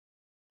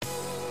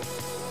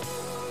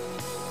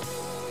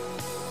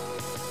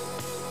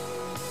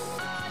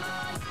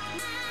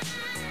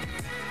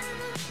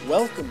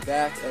Welcome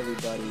back,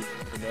 everybody,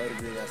 to No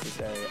Degree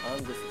Necessary.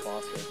 I'm Griffin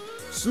Foster.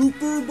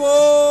 Super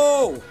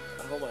Bowl!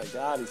 Oh my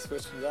God, he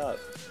switched it up.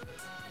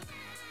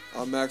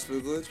 I'm Max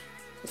Vuglic.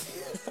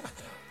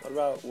 What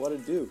about what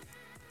it do?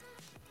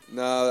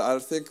 No, I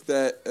think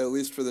that at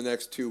least for the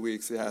next 2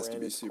 weeks, it has Ran to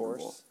be its Super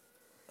course. Bowl.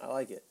 I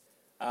like it.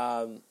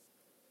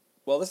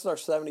 Well, this is our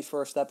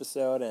 71st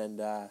episode,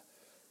 and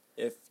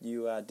if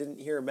you didn't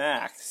hear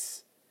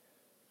Max,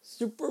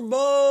 Super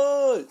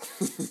Bowl!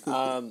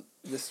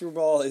 The Super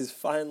Bowl is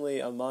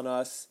finally among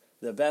us.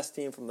 The best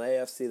team from the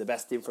AFC, the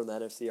best team from the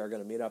NFC are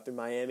going to meet up in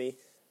Miami,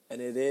 and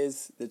it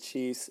is the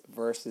Chiefs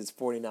versus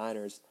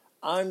 49ers.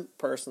 I'm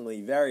personally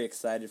very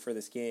excited for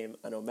this game.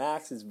 I know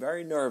Max is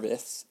very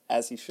nervous,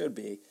 as he should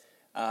be,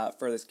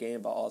 for this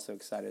game, but also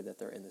excited that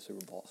they're in the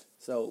Super Bowl.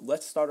 So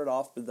let's start it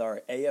off with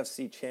our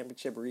AFC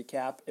Championship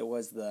recap. It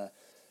was the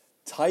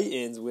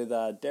Titans with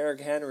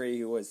Derrick Henry,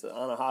 who was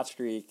on a hot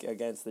streak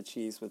against the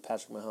Chiefs with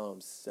Patrick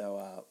Mahomes.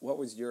 So what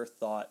was your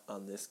thought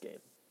on this game?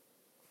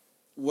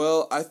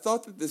 Well, I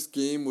thought that this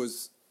game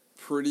was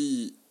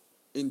pretty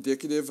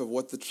indicative of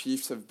what the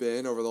Chiefs have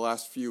been over the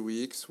last few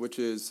weeks, which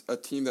is a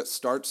team that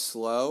starts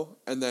slow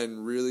and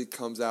then really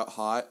comes out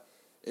hot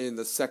in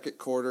the second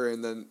quarter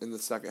and then in the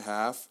second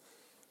half.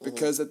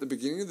 Because at the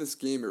beginning of this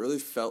game, it really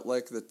felt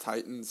like the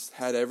Titans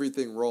had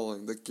everything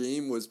rolling. The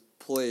game was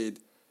played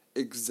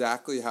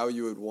exactly how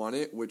you would want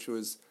it, which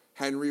was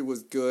Henry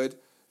was good.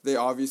 They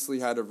obviously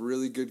had a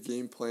really good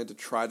game plan to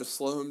try to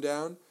slow him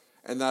down,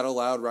 and that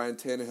allowed Ryan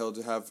Tannehill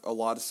to have a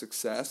lot of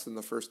success in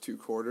the first two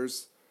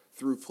quarters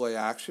through play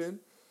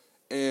action.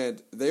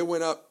 And they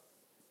went up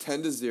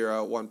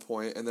 10-0 at one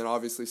point, and then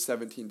obviously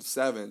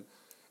 17-7.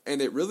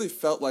 And it really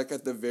felt like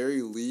at the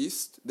very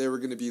least they were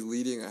going to be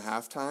leading at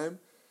halftime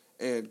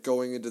and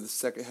going into the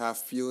second half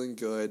feeling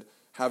good,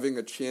 having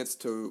a chance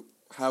to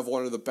have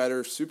one of the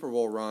better Super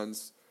Bowl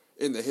runs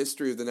in the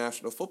history of the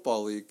National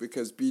Football League,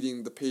 because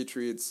beating the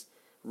Patriots,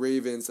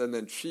 Ravens, and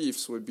then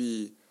Chiefs would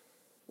be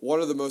one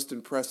of the most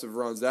impressive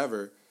runs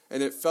ever.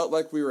 And it felt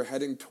like we were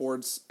heading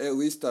towards at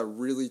least a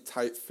really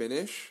tight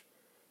finish.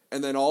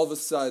 And then all of a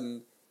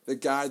sudden, the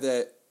guy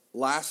that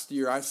last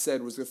year I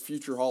said was a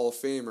future Hall of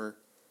Famer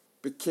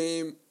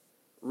became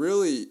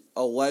really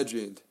a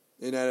legend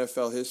in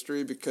NFL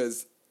history,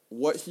 because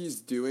what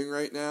he's doing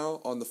right now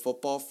on the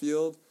football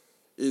field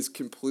is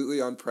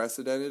completely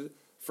unprecedented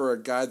for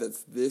a guy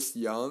that's this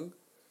young,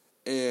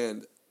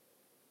 and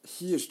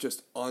he is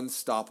just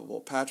unstoppable.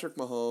 Patrick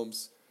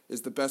Mahomes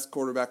is the best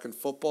quarterback in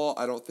football.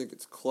 I don't think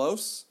it's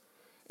close,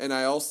 and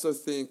I also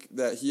think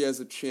that he has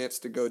a chance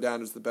to go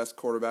down as the best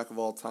quarterback of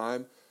all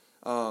time.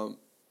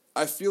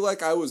 I feel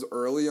like I was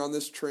early on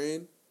this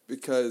train,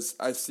 because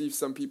I see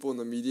some people in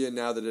the media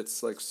now that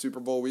it's like Super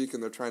Bowl week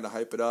and they're trying to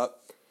hype it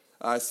up.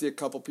 I see a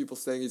couple people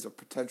saying he's a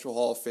potential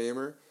Hall of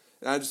Famer,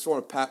 and I just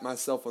want to pat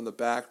myself on the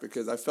back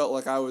because I felt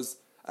like I was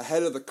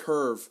ahead of the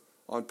curve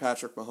on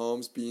Patrick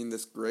Mahomes being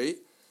this great.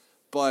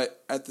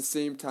 But at the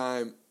same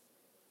time,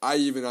 I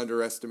even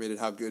underestimated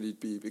how good he'd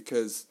be,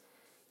 because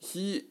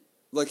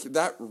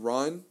that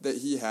run that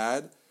he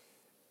had,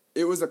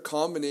 it was a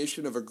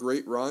combination of a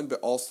great run, but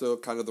also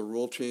kind of the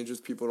rule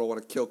changes. People don't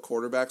want to kill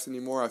quarterbacks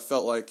anymore. I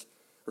felt like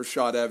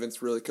Rashad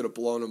Evans really could have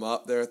blown him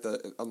up there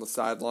on the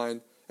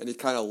sideline, and he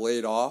kind of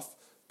laid off.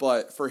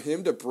 But for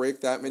him to break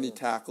that many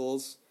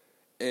tackles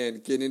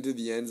and get into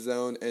the end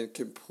zone and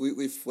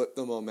completely flip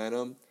the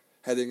momentum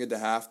heading into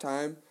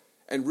halftime,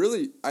 and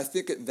really, I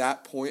think at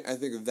that point,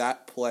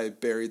 that play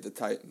buried the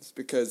Titans,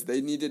 because they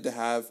needed to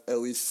have at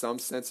least some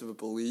sense of a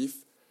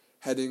belief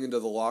heading into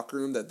the locker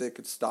room that they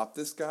could stop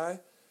this guy.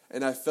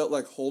 And I felt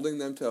like holding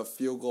them to a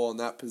field goal on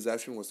that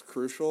possession was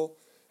crucial,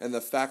 and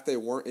the fact they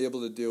weren't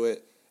able to do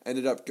it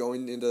ended up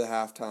going into the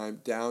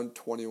halftime down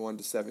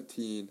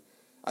 21-17.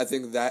 I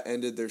think that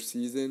ended their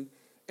season,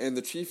 and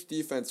the Chiefs'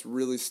 defense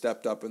really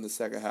stepped up in the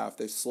second half.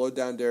 They slowed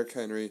down Derrick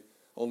Henry,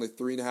 only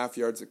 3.5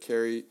 yards a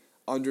carry,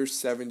 under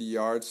 70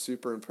 yards,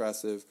 super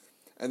impressive.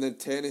 And then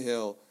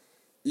Tannehill,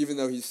 even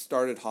though he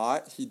started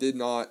hot, he did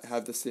not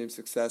have the same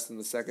success in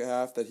the second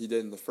half that he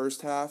did in the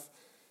first half,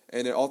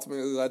 and it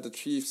ultimately led the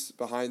Chiefs,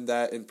 behind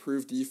that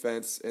improved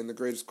defense and the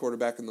greatest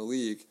quarterback in the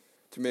league,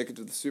 to make it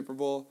to the Super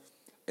Bowl.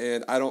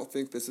 And I don't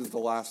think this is the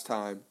last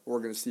time we're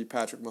going to see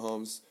Patrick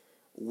Mahomes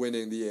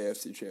winning the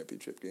AFC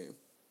Championship game.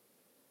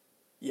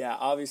 Yeah,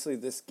 obviously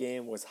this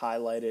game was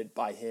highlighted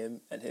by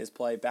him and his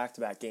play.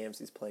 Back-to-back games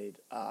he's played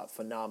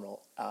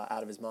phenomenal,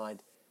 out of his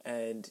mind.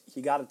 And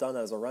he got it done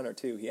as a runner,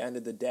 too. He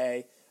ended the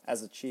day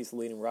as the Chiefs'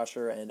 leading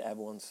rusher, and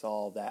everyone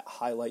saw that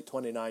highlight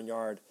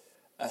 29-yard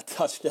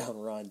touchdown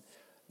run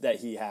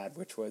that he had,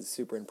 which was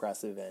super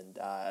impressive and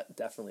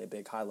definitely a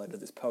big highlight of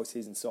this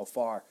postseason so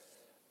far.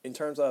 In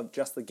terms of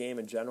just the game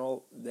in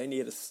general, they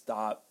need to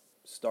stop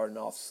starting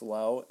off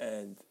slow,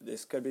 and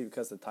this could be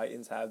because the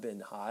Titans have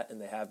been hot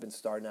and they have been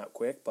starting out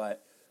quick,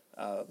 but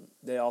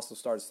they also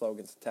started slow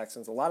against the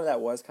Texans. A lot of that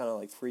was kind of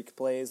like freak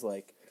plays,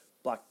 like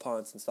block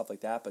punts and stuff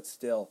like that, but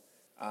still,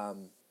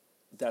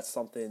 that's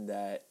something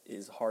that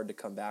is hard to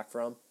come back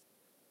from.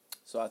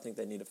 So I think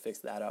they need to fix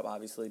that up,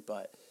 obviously,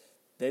 but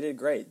they did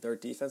great. Their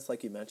defense,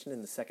 like you mentioned,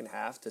 in the second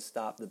half to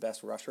stop the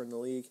best rusher in the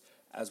league,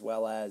 as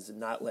well as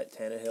not let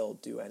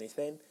Tannehill do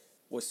anything,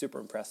 was super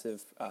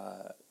impressive.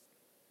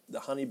 The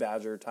Honey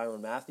Badger,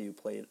 Tyrann Mathieu,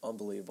 played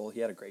unbelievable.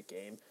 He had a great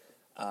game.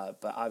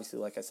 But obviously,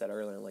 like I said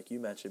earlier, and like you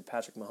mentioned,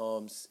 Patrick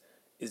Mahomes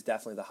is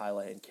definitely the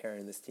highlight in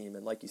carrying this team.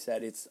 And like you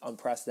said, it's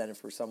unprecedented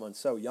for someone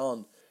so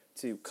young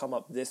to come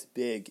up this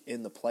big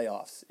in the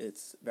playoffs.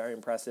 It's very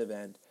impressive,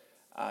 and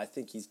I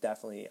think he's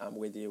definitely, I'm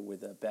with you,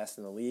 with the best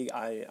in the league.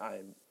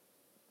 I'm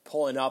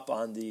pulling up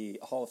on the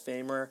Hall of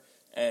Famer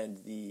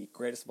and the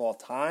greatest of all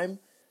time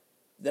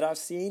that I've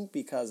seen,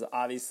 because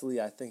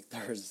obviously I think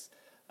there's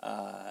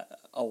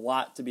a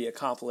lot to be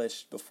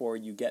accomplished before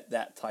you get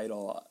that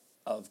title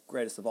of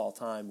greatest of all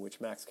time, which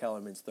Max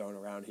Kellerman's thrown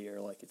around here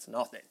like it's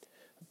nothing.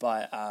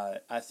 But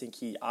I think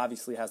he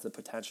obviously has the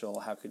potential.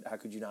 How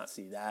could you not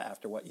see that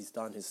after what he's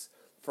done? His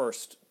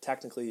first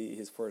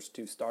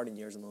two starting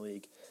years in the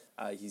league,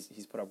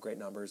 he's put up great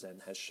numbers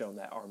and has shown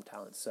that arm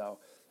talent. So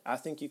I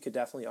think you could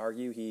definitely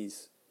argue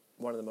he's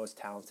one of the most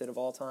talented of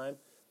all time,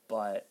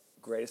 but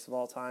greatest of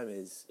all time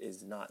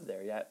is not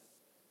there yet.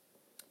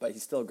 But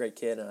he's still a great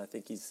kid, and I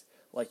think he's,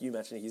 like you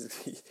mentioned,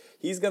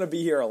 he's going to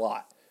be here a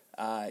lot.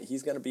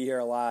 He's going to be here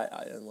a lot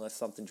unless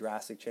something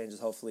drastic changes.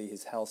 Hopefully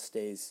his health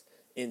stays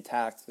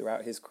intact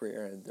throughout his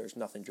career and there's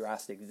nothing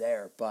drastic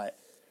there. But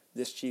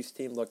this Chiefs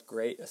team looked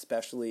great,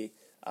 especially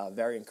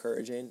very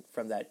encouraging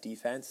from that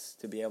defense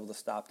to be able to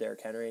stop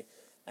Derrick Henry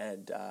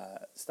and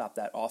stop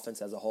that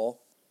offense as a whole.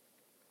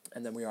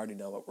 And then we already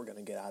know what we're going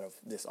to get out of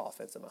this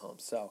offense at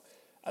Mahomes. So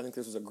I think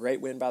this was a great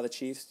win by the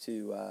Chiefs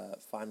to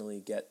finally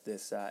get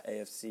this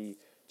AFC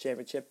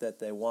championship that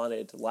they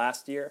wanted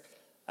last year.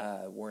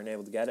 Weren't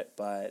able to get it,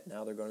 but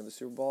now they're going to the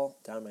Super Bowl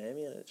down in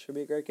Miami, and it should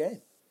be a great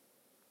game.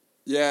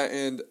 Yeah,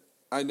 and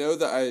I know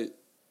that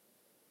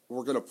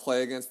we're going to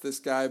play against this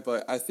guy,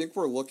 but I think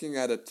we're looking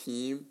at a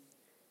team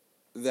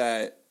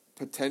that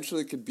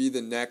potentially could be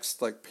the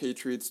next like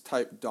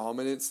Patriots-type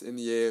dominance in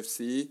the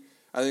AFC.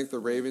 I think the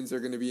Ravens are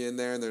going to be in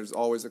there, and there's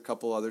always a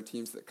couple other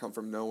teams that come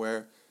from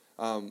nowhere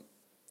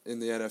in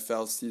the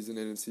NFL season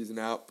in and season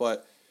out.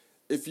 But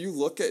if you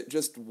look at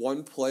just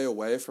one play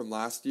away from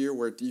last year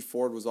where Dee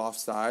Ford was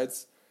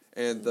offsides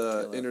and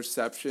the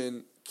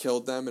interception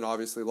killed them and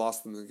obviously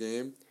lost them the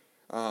game,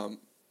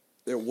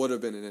 it would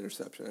have been an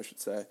interception, I should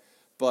say.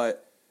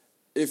 But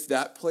if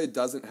that play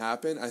doesn't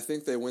happen, I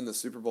think they win the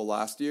Super Bowl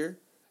last year.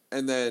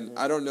 And then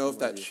I don't know if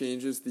that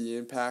changes the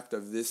impact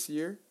of this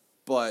year,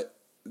 but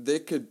they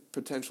could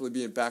potentially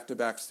be in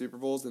back-to-back Super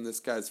Bowls in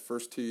this guy's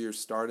first 2 years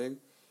starting,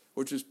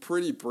 which is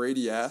pretty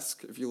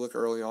Brady-esque if you look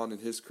early on in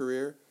his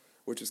career,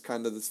 which is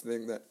kind of the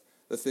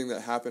thing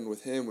that happened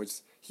with him, which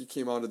he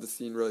came onto the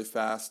scene really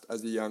fast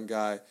as a young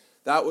guy.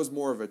 That was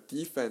more of a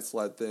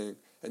defense-led thing,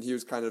 and he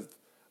was kind of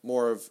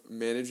more of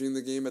managing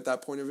the game at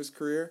that point of his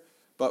career.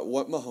 But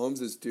what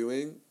Mahomes is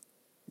doing,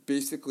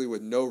 basically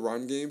with no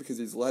run game, because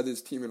he's led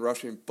his team in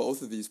rushing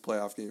both of these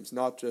playoff games,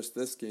 not just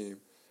this game,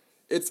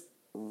 it's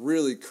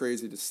really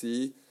crazy to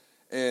see.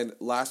 And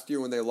last year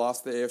when they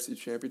lost the AFC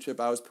Championship,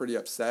 I was pretty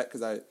upset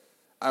because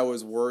I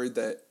was worried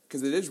that,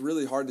 because it is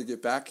really hard to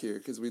get back here,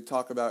 because we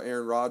talk about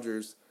Aaron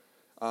Rodgers.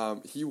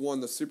 He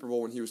won the Super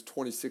Bowl when he was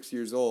 26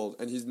 years old,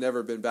 and he's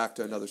never been back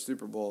to another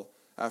Super Bowl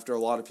after a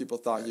lot of people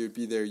thought he would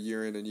be there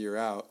year in and year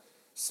out.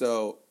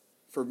 So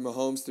for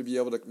Mahomes to be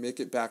able to make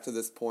it back to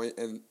this point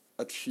and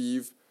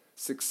achieve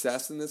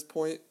success in this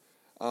point,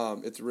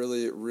 it's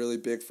really, really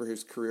big for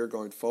his career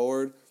going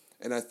forward.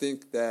 And I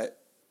think that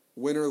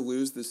win or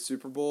lose this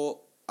Super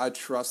Bowl, I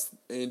trust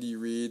Andy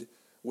Reid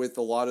with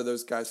a lot of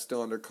those guys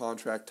still under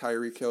contract.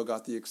 Tyreek Hill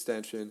got the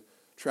extension.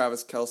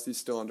 Travis Kelce's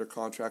still under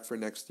contract for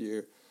next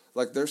year.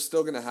 Like, they're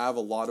still going to have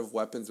a lot of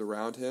weapons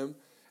around him.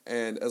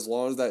 And as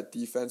long as that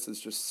defense is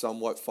just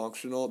somewhat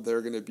functional,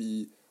 they're going to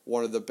be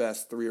one of the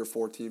best 3 or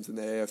 4 teams in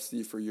the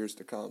AFC for years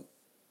to come.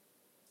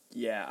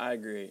 Yeah, I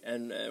agree.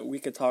 And we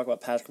could talk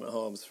about Patrick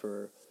Mahomes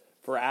for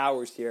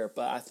hours here,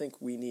 but I think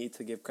we need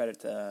to give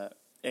credit to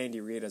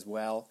Andy Reid as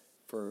well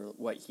for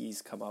what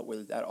he's come up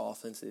with. That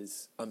offense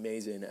is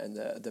amazing, and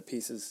the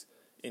pieces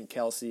in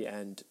Kelce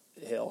and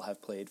Hill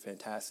have played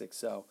fantastic.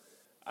 So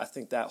I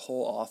think that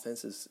whole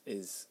offense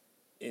is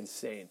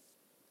insane.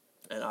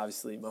 And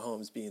obviously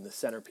Mahomes being the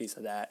centerpiece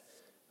of that,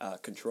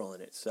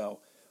 controlling it. So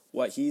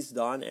what he's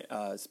done,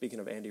 speaking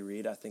of Andy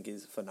Reid, I think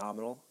is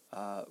phenomenal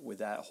with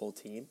that whole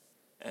team.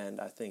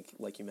 And I think,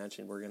 like you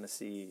mentioned, we're going to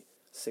see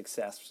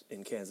success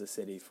in Kansas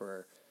City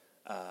for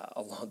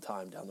a long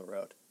time down the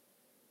road.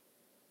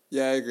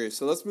 Yeah, I agree.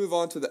 So let's move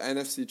on to the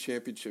NFC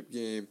Championship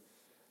game.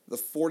 The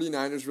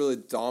 49ers really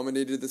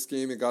dominated this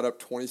game. It got up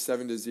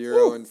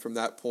 27-0, and from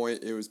that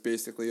point, it was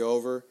basically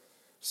over.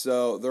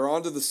 So they're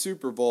on to the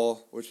Super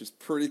Bowl, which is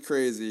pretty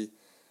crazy.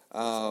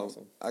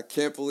 Awesome. I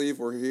can't believe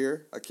we're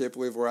here. I can't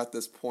believe we're at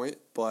this point,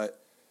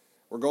 but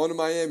we're going to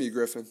Miami,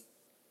 Griffin.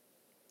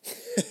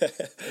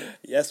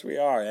 Yes, we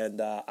are. And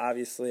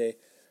obviously,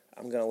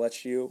 I'm going to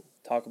let you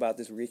talk about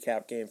this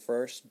recap game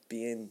first,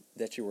 being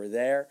that you were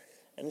there,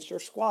 and it's your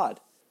squad.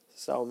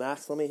 So,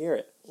 Max, let me hear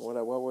it.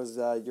 What was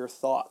your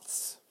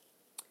thoughts?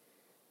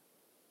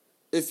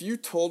 if you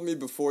told me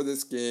before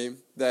this game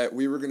that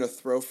we were going to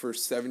throw for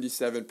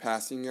 77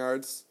 passing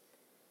yards,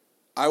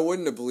 I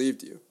wouldn't have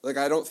believed you. Like,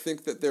 I don't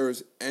think that there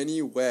was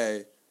any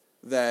way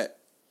that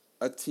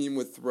a team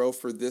would throw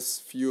for this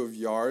few of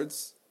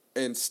yards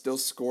and still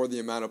score the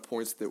amount of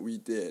points that we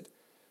did.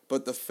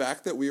 But the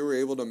fact that we were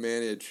able to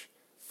manage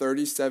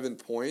 37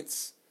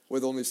 points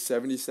with only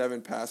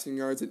 77 passing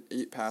yards and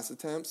 8 pass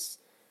attempts,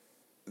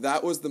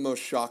 that was the most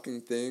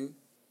shocking thing,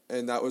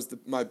 and that was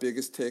my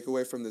biggest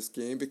takeaway from this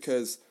game,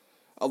 because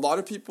a lot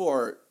of people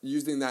are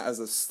using that as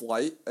a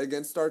slight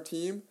against our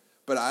team,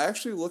 but I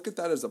actually look at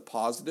that as a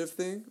positive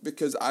thing,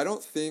 because I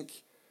don't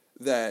think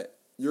that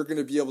you're going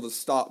to be able to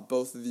stop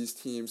both of these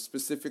teams,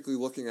 specifically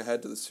looking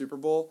ahead to the Super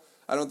Bowl.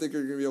 I don't think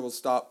you're going to be able to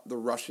stop the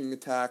rushing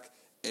attack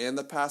and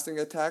the passing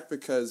attack,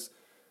 because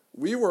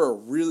we were a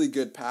really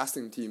good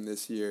passing team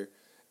this year,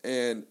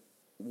 and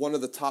one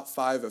of the top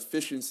 5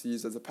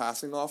 efficiencies as a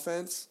passing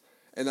offense,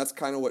 and that's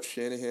kind of what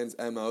Shanahan's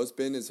MO has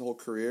been his whole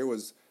career,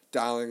 was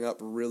dialing up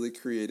really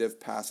creative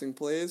passing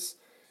plays.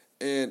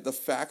 And the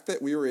fact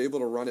that we were able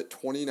to run it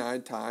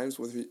 29 times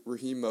with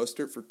Raheem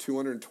Mostert for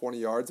 220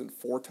 yards and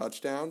 4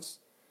 touchdowns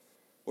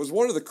was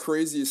one of the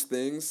craziest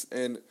things,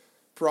 and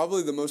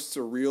probably the most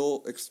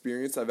surreal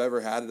experience I've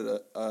ever had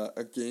at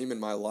a game in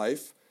my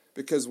life.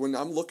 Because when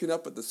I'm looking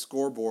up at the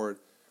scoreboard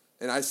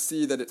and I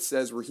see that it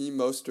says Raheem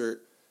Mostert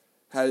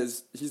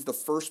he's the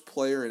first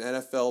player in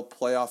NFL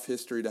playoff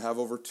history to have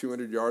over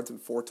 200 yards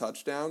and 4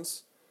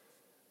 touchdowns,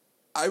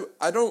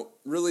 I don't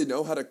really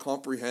know how to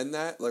comprehend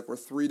that. Like, we're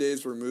 3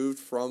 days removed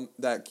from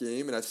that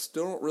game, and I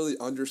still don't really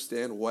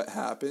understand what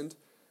happened,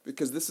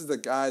 because this is the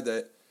guy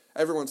that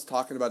everyone's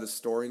talking about his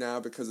story now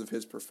because of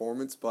his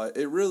performance, but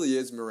it really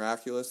is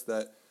miraculous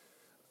that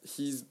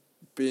he's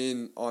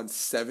been on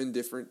 7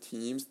 different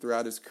teams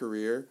throughout his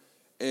career,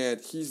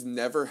 and he's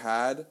never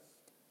had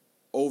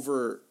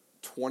over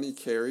 20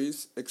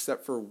 carries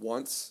except for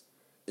once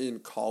in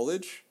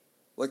college.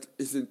 Like,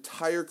 his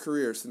entire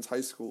career since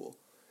high school,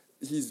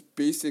 he's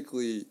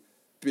basically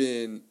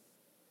been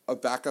a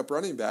backup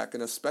running back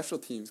and a special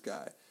teams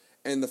guy.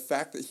 And the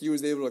fact that he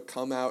was able to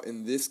come out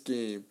in this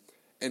game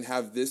and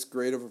have this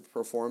great of a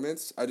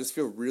performance, I just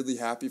feel really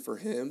happy for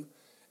him.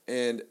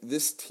 And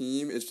this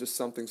team is just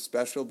something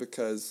special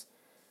because,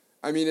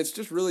 I mean, it's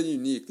just really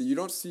unique that you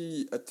don't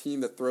see a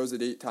team that throws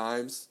it 8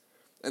 times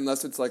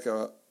unless it's like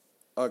a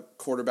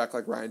quarterback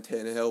like Ryan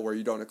Tannehill where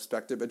you don't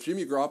expect it. But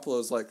Jimmy Garoppolo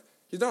is like,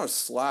 he's not a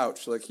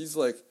slouch. Like, he's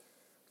like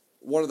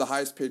one of the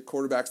highest paid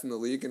quarterbacks in the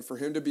league, and for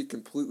him to be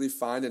completely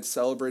fine and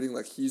celebrating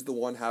like he's the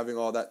one having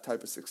all that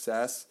type of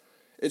success,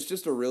 it's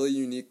just a really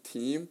unique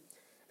team,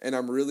 and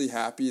I'm really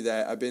happy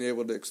that I've been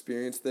able to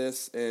experience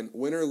this. And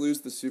win or lose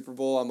the Super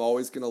Bowl, I'm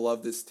always going to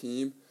love this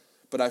team,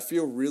 but I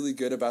feel really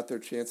good about their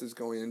chances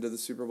going into the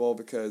Super Bowl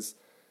because,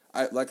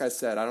 like I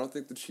said, I don't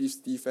think the Chiefs'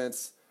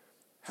 defense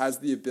has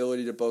the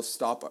ability to both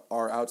stop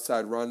our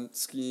outside run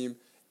scheme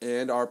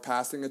and our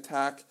passing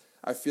attack.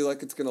 I feel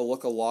like it's going to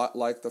look a lot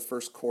like the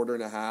first quarter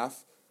and a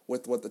half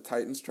with what the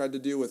Titans tried to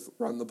do with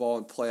run the ball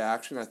and play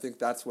action. I think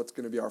that's what's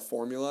going to be our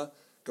formula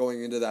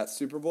going into that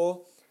Super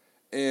Bowl.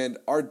 And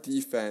our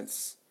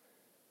defense,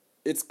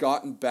 it's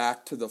gotten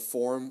back to the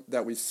form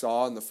that we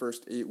saw in the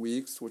first 8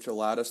 weeks, which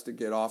allowed us to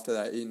get off to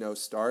that 8-0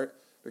 start.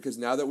 Because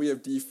now that we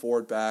have Dee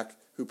Ford back,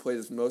 who played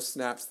his most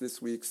snaps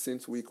this week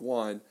since week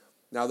 1,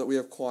 now that we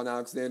have Quan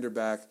Alexander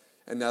back,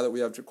 and now that we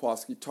have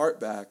Jaquiski Tartt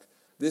back,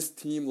 this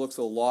team looks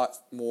a lot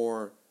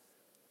more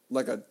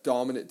like a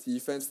dominant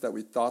defense that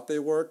we thought they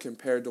were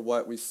compared to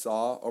what we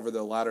saw over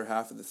the latter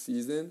half of the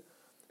season.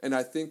 And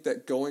I think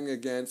that going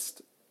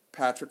against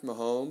Patrick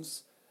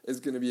Mahomes is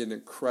going to be an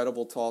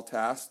incredible tall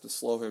task to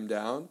slow him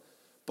down.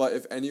 But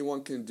if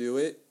anyone can do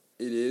it,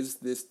 it is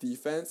this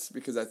defense,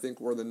 because I think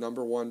we're the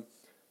number 1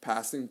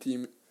 passing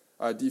team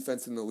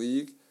defense in the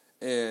league.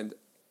 And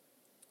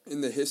in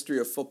the history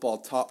of football,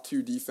 top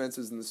 2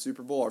 defenses in the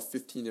Super Bowl are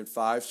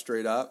 15-5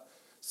 straight up.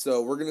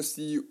 So we're going to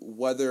see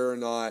whether or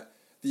not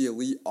the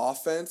elite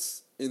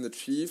offense in the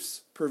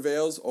Chiefs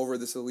prevails over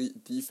this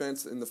elite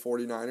defense in the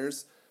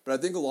 49ers. But I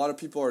think a lot of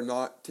people are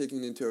not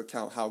taking into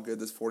account how good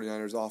this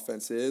 49ers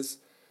offense is.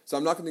 So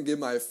I'm not going to give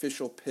my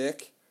official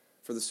pick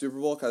for the Super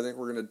Bowl, because I think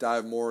we're going to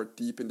dive more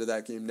deep into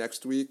that game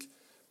next week.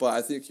 But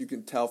I think you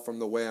can tell from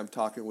the way I'm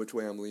talking which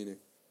way I'm leaning.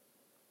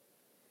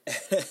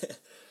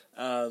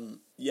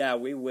 Yeah,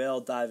 we will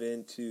dive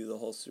into the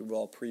whole Super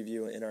Bowl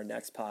preview in our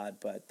next pod,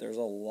 but there's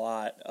a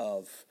lot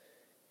of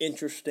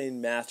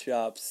interesting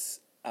matchups,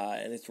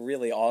 and it's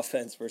really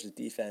offense versus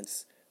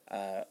defense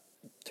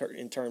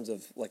in terms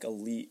of like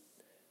elite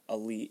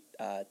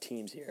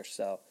teams here.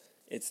 So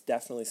it's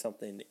definitely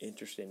something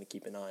interesting to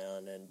keep an eye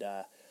on, and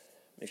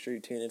make sure you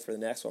tune in for the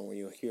next one where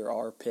you'll hear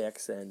our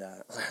picks, and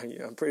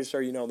I'm pretty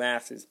sure you know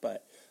Max's,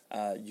 but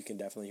you can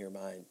definitely hear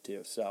mine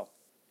too. So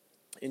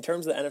in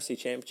terms of the NFC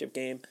Championship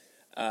game,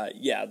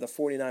 the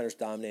 49ers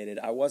dominated.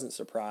 I wasn't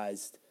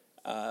surprised.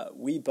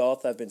 We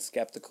both have been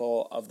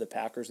skeptical of the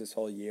Packers this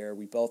whole year.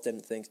 We both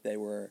didn't think they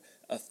were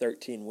a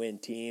 13-win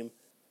team,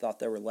 thought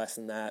they were less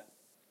than that,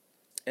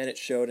 and it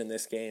showed in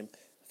this game.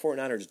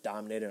 49ers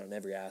dominated on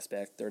every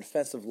aspect. Their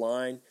defensive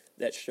line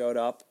that showed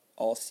up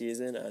all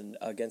season and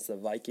against the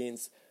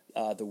Vikings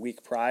the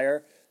week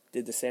prior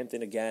did the same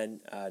thing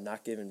again,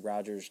 not giving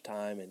Rodgers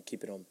time and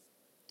keeping him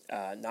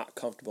not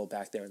comfortable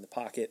back there in the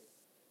pocket.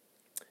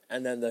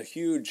 And then the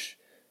huge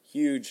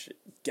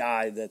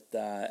guy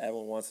that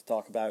everyone wants to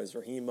talk about is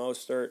Raheem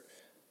Mostert.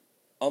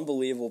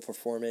 Unbelievable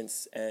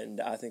performance, and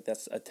I think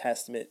that's a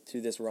testament to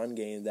this run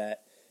game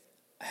that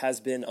has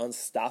been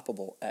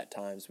unstoppable at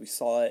times. We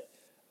saw it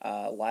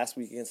last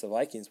week against the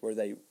Vikings where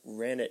they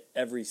ran it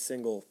every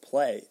single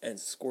play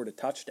and scored a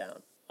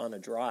touchdown on a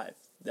drive.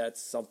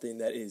 That's something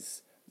that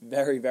is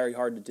very, very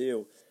hard to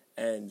do,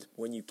 and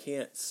when you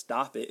can't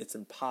stop it, it's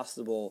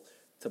impossible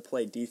to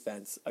play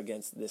defense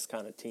against this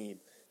kind of team.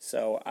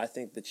 So I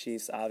think the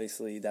Chiefs,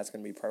 obviously, that's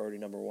going to be priority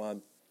number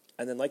one.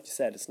 And then, like you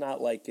said, it's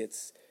not like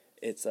it's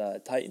a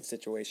Titans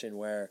situation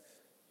where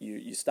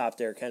you stop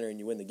Derrick Henry and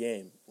you win the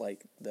game.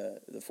 Like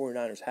the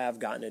 49ers have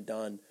gotten it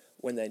done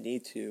when they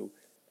need to,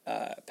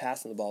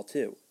 passing the ball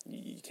too.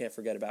 You can't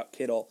forget about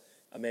Kittle,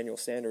 Emmanuel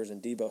Sanders,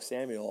 and Deebo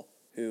Samuel,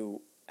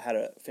 who had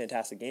a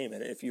fantastic game.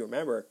 And if you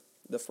remember,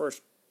 the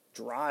first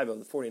drive of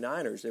the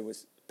 49ers, it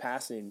was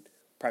passing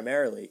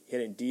primarily,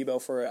 hitting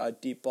Deebo for a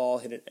deep ball,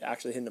 hitting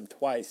him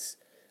twice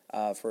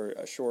for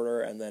a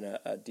shorter and then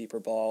a deeper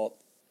ball.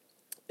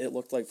 It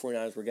looked like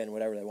 49ers were getting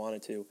whatever they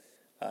wanted to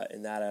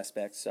in that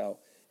aspect. So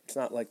it's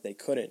not like they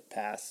couldn't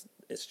pass.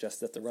 It's just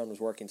that the run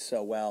was working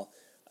so well.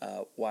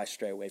 Why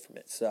stray away from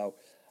it? So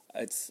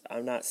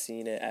I'm not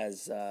seeing it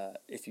as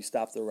if you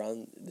stop the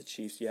run, the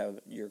Chiefs,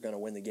 you're going to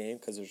win the game,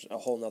 because there's a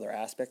whole other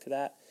aspect to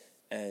that.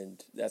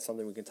 And that's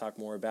something we can talk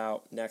more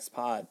about next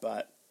pod.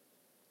 But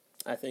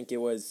I think it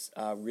was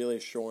really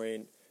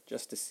assuring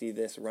just to see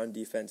this run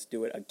defense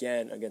do it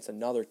again against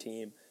another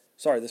team.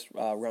 Sorry, this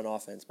run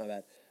offense, my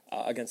bad,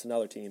 against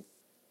another team,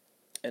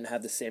 and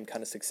have the same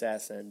kind of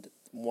success, and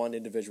one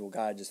individual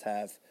guy just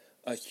have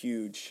a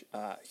huge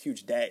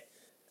day.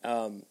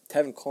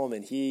 Tevin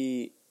Coleman,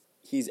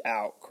 he's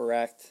out,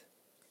 correct?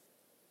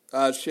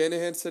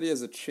 Shanahan said he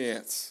has a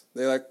chance.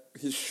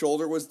 His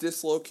shoulder was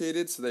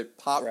dislocated, so they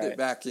popped it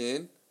back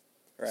in.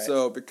 Right.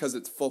 So because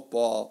it's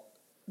football,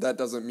 that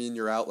doesn't mean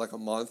you're out like a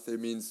month. It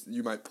means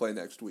you might play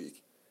next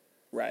week.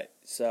 Right.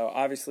 So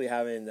obviously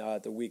having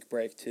the week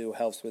break too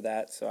helps with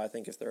that. So I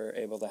think if they're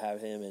able to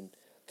have him and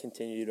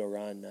continue to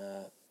run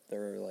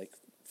their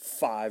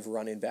 5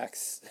 running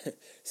backs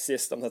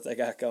system that they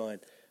got going,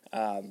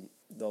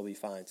 they'll be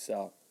fine.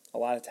 So a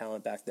lot of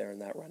talent back there in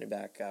that running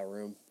back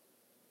room,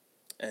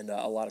 and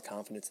a lot of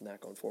confidence in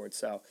that going forward.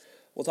 So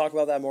we'll talk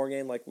about that more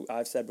game. Like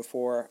I've said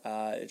before,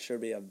 it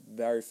should be a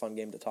very fun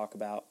game to talk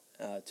about.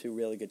 2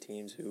 really good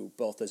teams who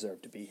both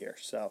deserve to be here.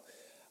 So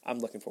I'm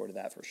looking forward to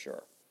that for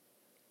sure.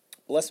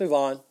 But let's move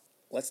on.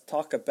 Let's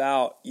talk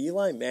about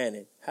Eli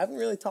Manning. Haven't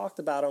really talked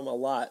about him a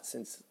lot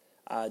since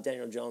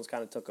Daniel Jones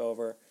kind of took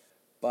over,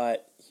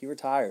 but he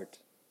retired.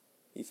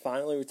 He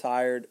finally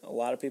retired. A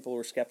lot of people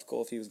were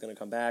skeptical if he was going to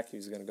come back, he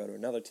was going to go to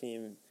another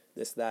team,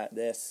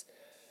 this.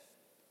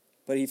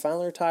 But he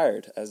finally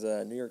retired as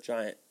a New York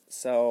Giant.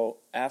 So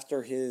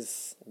after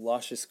his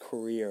luscious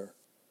career,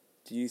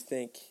 do you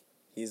think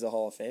he's a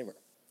Hall of Famer?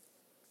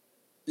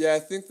 Yeah, I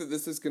think that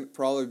this is going to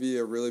probably be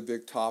a really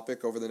big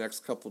topic over the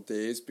next couple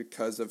days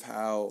because of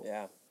how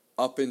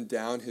up and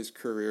down his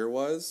career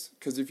was.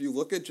 Because if you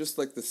look at just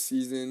the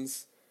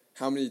seasons,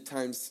 how many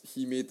times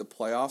he made the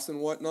playoffs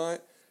and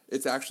whatnot,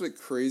 it's actually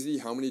crazy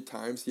how many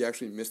times he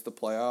actually missed the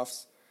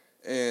playoffs,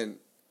 and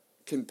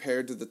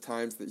compared to the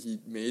times that he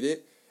made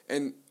it.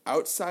 And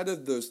outside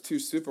of those 2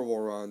 Super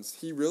Bowl runs,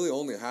 he really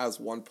only has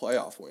 1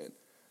 playoff win.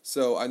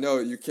 So I know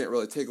you can't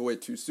really take away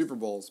 2 Super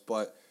Bowls,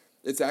 but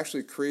it's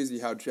actually crazy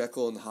how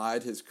Jekyll and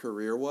Hyde his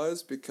career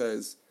was,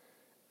 because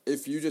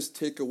if you just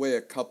take away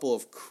a couple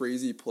of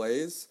crazy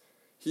plays,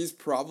 he's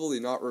probably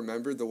not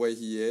remembered the way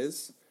he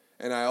is.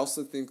 And I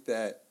also think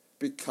that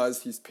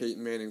because he's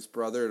Peyton Manning's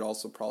brother, it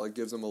also probably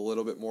gives him a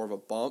little bit more of a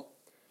bump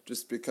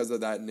just because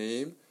of that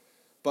name.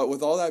 But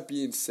with all that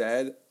being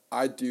said,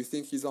 I do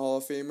think he's a Hall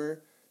of Famer,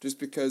 just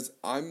because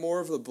I'm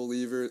more of a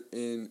believer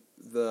in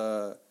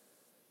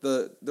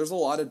there's a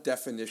lot of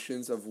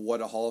definitions of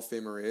what a Hall of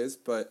Famer is,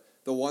 but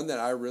the one that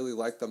I really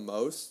like the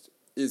most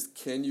is,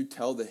 can you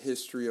tell the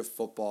history of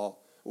football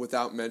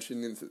without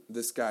mentioning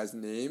this guy's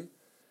name?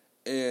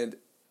 And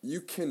you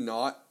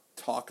cannot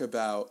talk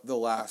about the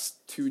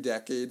last 2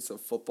 decades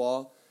of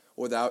football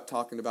without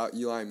talking about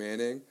Eli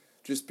Manning,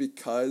 just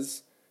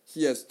because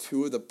he has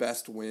 2 of the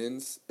best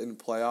wins in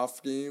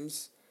playoff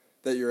games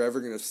that you're ever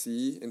going to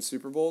see, in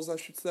Super Bowls, I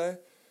should say.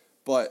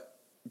 But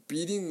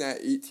beating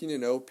that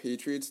 18-0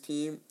 Patriots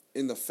team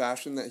in the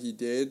fashion that he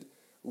did,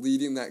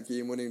 leading that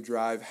game-winning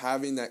drive,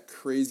 having that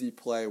crazy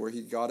play where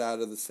he got out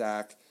of the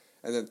sack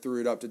and then threw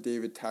it up to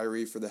David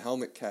Tyree for the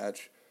helmet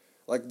catch,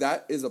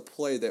 that is a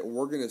play that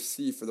we're going to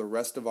see for the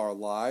rest of our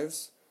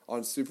lives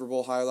on Super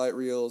Bowl highlight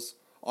reels,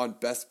 on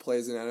best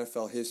plays in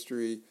NFL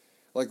history.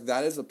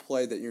 That is a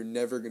play that you're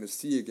never going to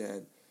see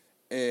again.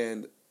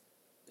 And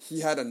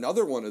he had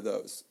another one of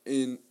those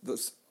in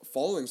the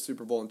following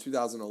Super Bowl in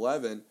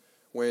 2011,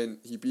 when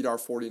he beat our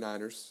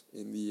 49ers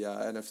in the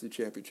NFC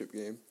Championship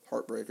game,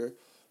 heartbreaker.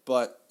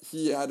 But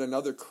he had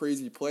another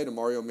crazy play to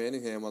Mario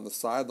Manningham on the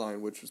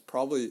sideline, which was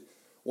probably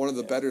one of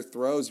the better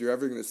throws you're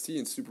ever going to see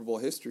in Super Bowl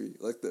history.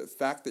 Like, the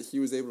fact that he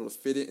was able to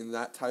fit it in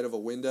that tight of a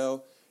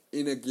window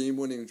in a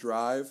game-winning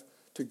drive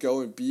to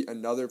go and beat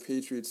another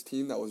Patriots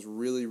team that was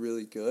really,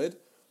 really good,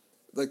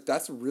 like,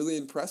 that's really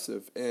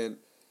impressive. And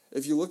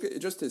if you look at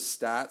just his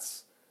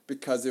stats,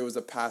 because it was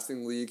a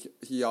passing league,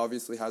 he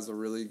obviously has a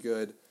really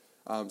good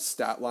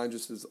stat line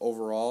just as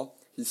overall.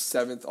 He's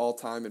 7th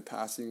all-time in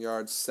passing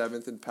yards,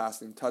 7th in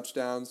passing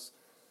touchdowns.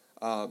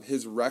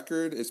 His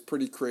record is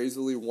pretty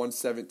crazily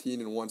 117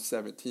 and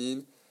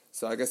 117.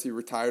 So I guess he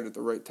retired at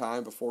the right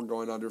time before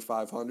going under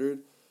 500.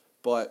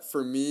 But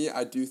for me,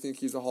 I do think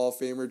he's a Hall of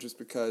Famer just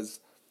because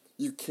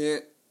you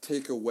can't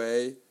take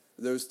away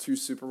those 2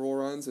 Super Bowl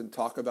runs and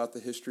talk about the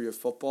history of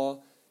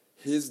football.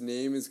 His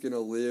name is going to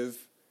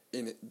live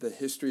in the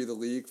history of the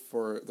league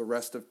for the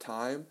rest of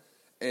time.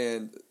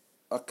 And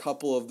a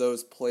couple of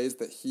those plays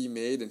that he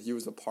made and he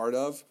was a part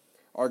of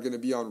are going to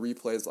be on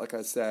replays, like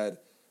I said,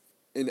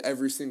 in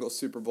every single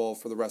Super Bowl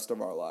for the rest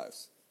of our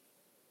lives.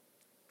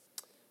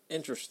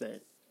 Interesting.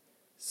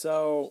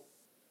 So,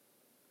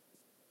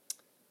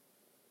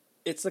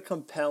 it's a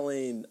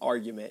compelling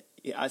argument.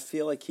 I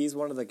feel like he's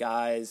one of the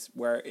guys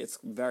where it's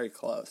very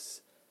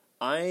close.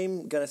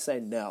 I'm going to say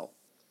no.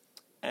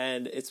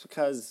 And it's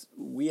because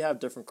we have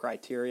different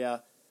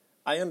criteria.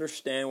 I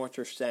understand what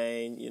you're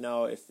saying. You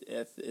know,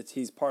 if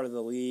he's part of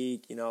the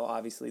league, you know,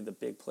 obviously the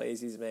big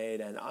plays he's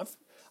made. And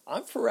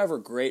I'm forever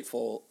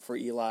grateful for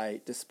Eli,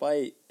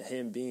 despite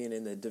him being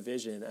in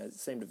the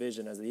same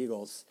division as the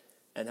Eagles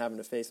and having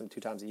to face them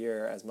 2 times a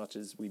year as much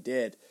as we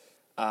did.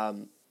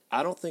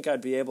 I don't think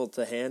I'd be able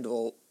to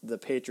handle the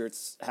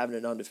Patriots having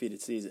an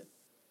undefeated season.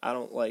 I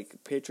don't like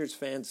Patriots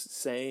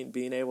fans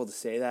being able to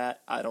say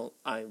that. I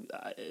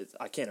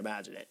can't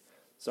imagine it.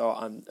 So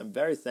I'm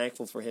very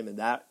thankful for him in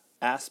that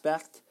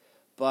aspect,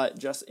 but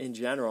just in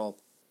general,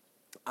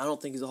 I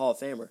don't think he's a Hall of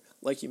Famer.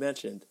 Like you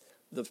mentioned,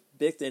 the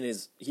big thing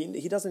is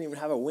he doesn't even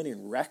have a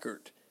winning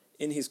record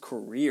in his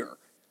career.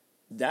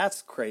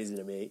 That's crazy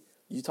to me.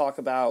 You talk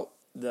about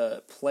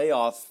the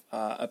playoff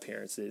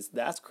appearances.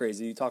 That's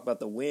crazy. You talk about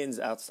the wins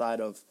outside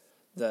of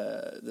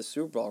the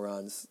Super Bowl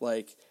runs.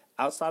 Like,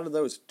 outside of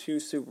those 2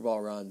 Super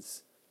Bowl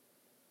runs,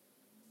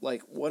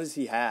 like, what does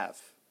he have?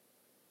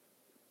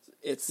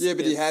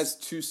 He has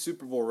 2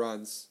 Super Bowl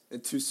runs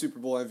and 2 Super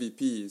Bowl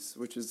MVPs,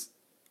 which is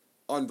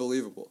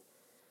unbelievable.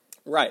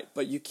 Right,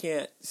 but you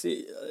can't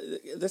see.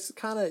 This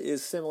kind of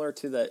is similar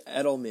to the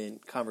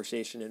Edelman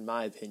conversation, in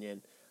my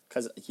opinion,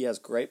 because he has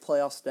great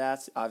playoff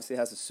stats. Obviously,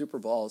 has the Super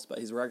Bowls, but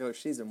his regular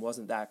season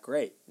wasn't that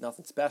great.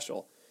 Nothing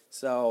special.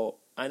 So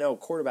I know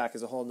quarterback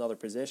is a whole nother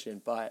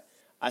position, but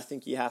I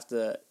think you have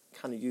to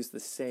kind of use the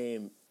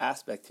same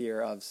aspect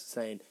here of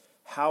saying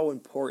how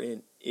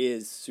important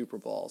is Super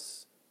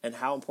Bowls and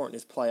how important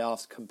is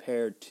playoffs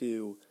compared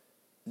to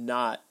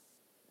not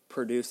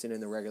producing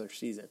in the regular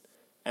season.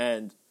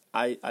 And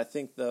I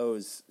think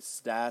those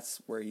stats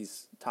where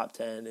he's top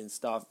 10 and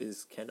stuff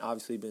can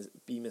obviously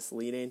be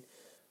misleading.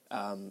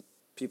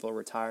 People are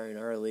retiring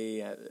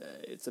early.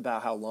 It's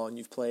about how long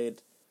you've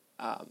played.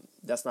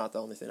 That's not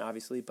the only thing,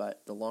 obviously,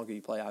 but the longer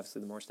you play,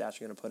 obviously, the more stats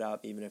you're going to put out,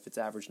 even if it's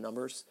average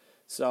numbers.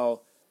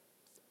 So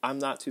I'm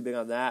not too big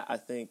on that. I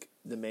think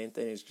the main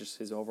thing is just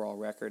his overall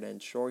record.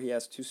 And sure, he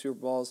has 2 Super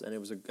Bowls, and it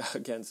was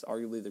against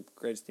arguably the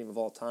greatest team of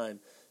all time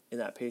in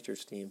that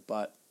Patriots team.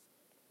 But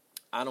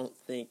I don't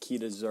think he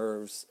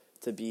deserves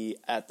to be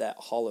at that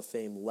Hall of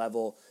Fame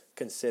level,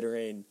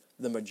 considering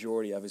the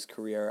majority of his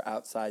career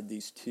outside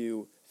these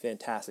 2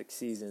 fantastic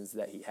seasons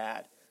that he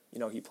had. You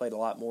know, he played a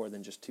lot more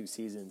than just 2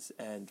 seasons,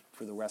 and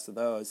for the rest of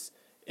those,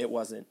 it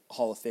wasn't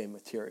Hall of Fame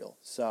material.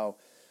 So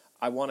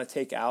I want to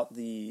take out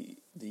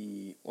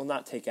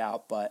not take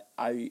out, but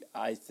I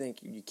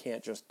think you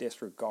can't just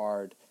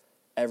disregard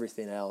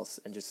everything else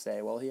and just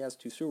say, well, he has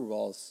 2 Super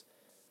Bowls,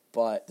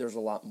 but there's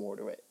a lot more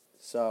to it.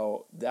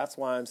 So that's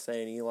why I'm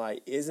saying Eli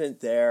isn't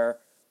there.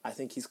 I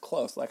think he's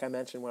close. Like I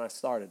mentioned when I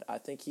started, I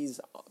think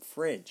he's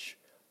fringe.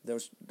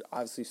 Those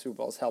obviously Super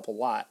Bowls help a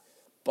lot,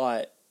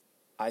 but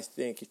I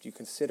think if you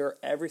consider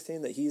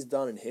everything that he's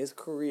done in his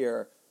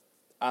career,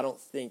 I don't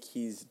think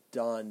he's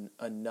done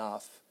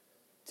enough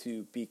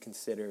to be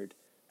considered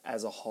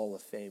as a Hall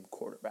of Fame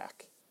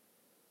quarterback.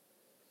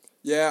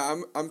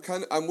 Yeah,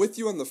 I'm with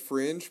you on the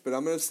fringe, but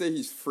I'm gonna say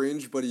he's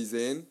fringe, but he's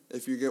in.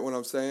 If you get what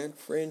I'm saying.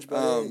 Fringe,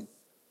 but in.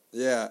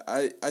 Yeah,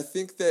 I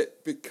think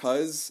that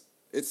because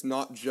it's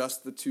not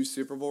just the 2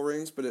 Super Bowl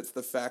rings, but it's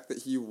the fact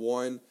that he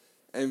won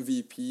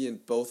MVP in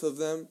both of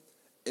them,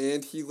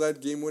 and he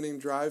led game-winning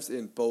drives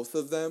in both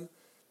of them,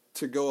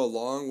 to go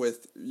along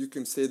with, you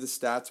can say the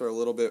stats are a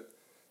little bit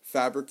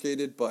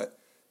fabricated, but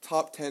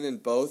top 10 in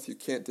both, you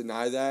can't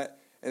deny that.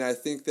 And I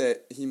think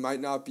that he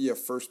might not be a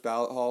first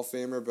ballot Hall of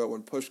Famer, but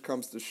when push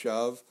comes to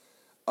shove,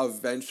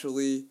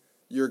 eventually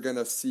you're going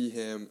to see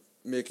him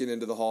make it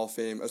into the Hall of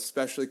Fame,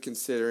 especially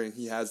considering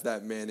he has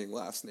that Manning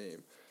last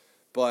name.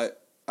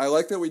 But I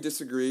like that we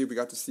disagree. We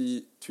got to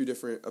see two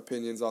different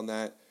opinions on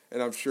that,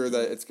 and I'm sure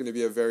that it's going to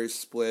be a very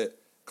split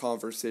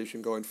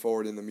conversation going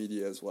forward in the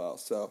media as well.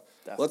 So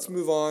let's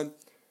move on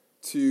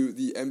to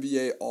the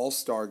NBA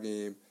All-Star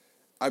Game.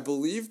 I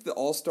believe the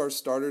All-Star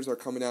starters are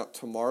coming out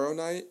tomorrow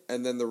night,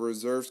 and then the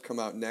reserves come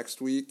out next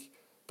week.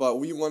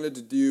 But we wanted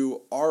to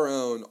do our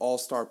own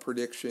All-Star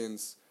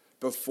predictions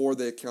before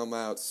they come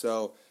out.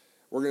 So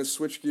we're going to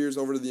switch gears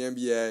over to the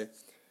NBA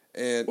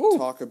and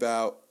talk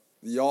about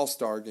the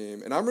All-Star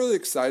Game. And I'm really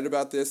excited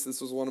about this. This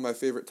was one of my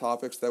favorite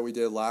topics that we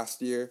did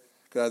last year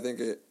because I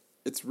think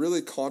it's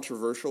really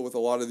controversial with a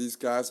lot of these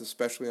guys,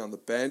 especially on the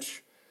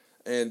bench.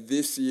 And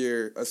this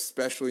year,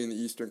 especially in the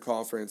Eastern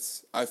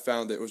Conference, I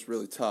found it was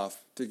really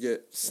tough to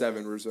get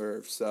 7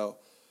 reserves. So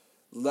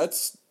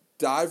let's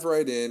dive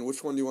right in.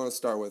 Which one do you want to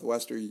start with,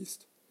 West or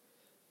East?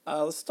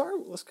 Let's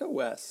go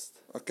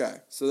West. Okay,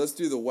 so let's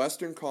do the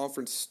Western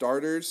Conference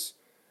starters.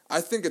 I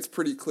think it's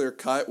pretty clear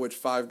cut which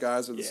 5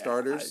 guys are the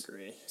starters. I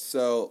agree.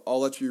 So I'll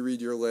let you read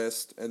your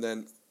list, and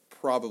then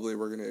probably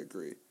we're going to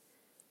agree.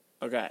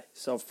 Okay,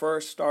 so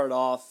first start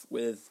off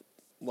with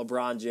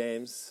LeBron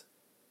James.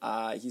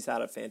 He's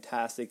had a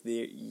fantastic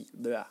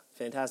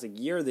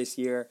year this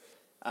year.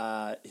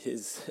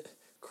 His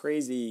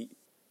crazy,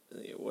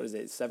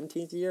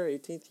 17th year,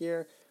 18th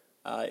year?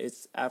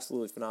 It's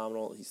absolutely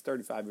phenomenal. He's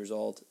 35 years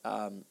old.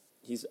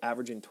 He's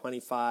averaging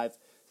 25,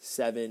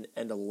 7,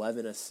 and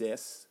 11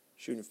 assists,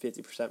 shooting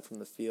 50% from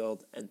the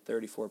field and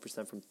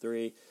 34% from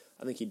 3.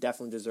 I think he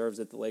definitely deserves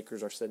it. The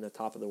Lakers are sitting at the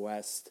top of the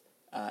West,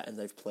 and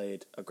they've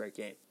played a great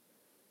game.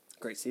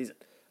 Great season.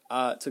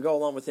 To go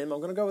along with him, I'm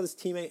going to go with his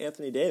teammate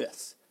Anthony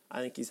Davis. I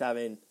think he's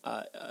having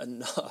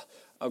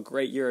a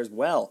great year as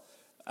well,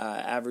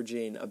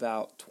 averaging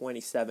about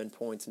 27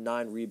 points,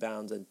 9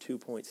 rebounds, and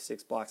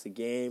 2.6 blocks a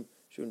game,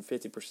 shooting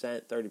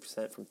 50%,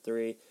 30% from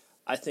 3.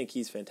 I think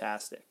he's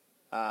fantastic.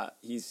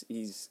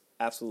 He's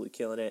absolutely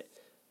killing it.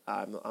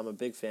 I'm a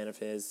big fan of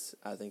his.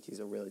 I think he's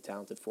a really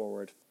talented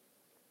forward.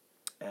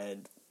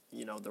 And,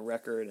 the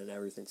record and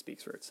everything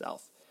speaks for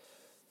itself.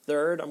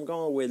 Third, I'm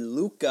going with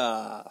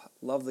Luka.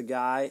 Love the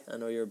guy. I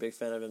know you're a big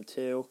fan of him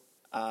too.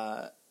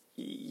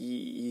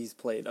 He's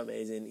played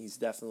amazing. He's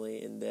definitely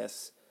in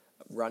this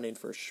running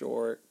for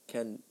sure.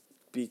 Can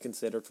be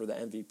considered for the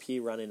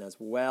MVP running as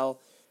well.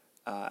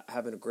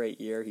 Having a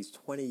great year. He's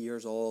 20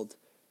 years old,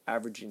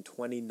 averaging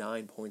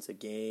 29 points a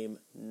game,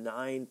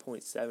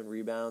 9.7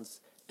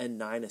 rebounds, and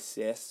 9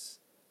 assists.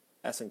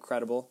 That's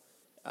incredible.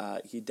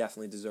 He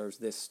definitely deserves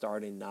this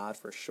starting nod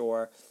for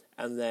sure.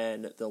 And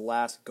then the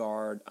last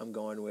guard I'm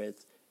going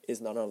with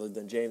is none other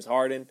than James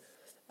Harden,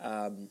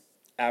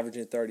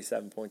 averaging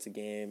 37 points a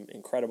game.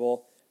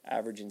 Incredible.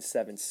 Averaging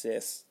 7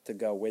 assists to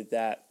go with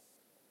that.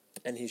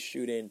 And he's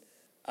shooting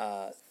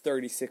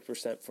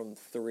 36% from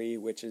 3,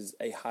 which is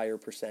a higher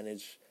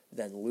percentage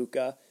than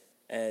Luka,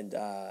 and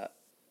a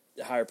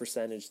higher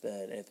percentage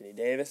than Anthony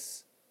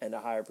Davis, and a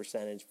higher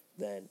percentage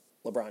than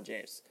LeBron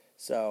James.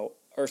 Is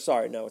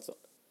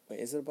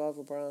it above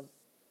LeBron?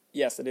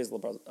 Yes, it is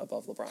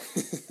above LeBron.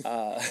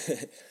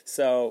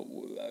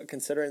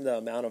 Considering the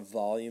amount of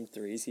volume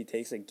threes he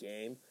takes a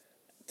game,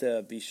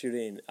 to be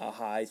shooting a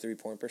high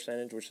 3-point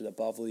percentage, which is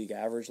above league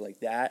average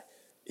like that,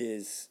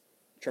 is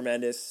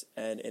tremendous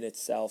and in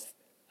itself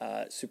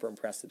super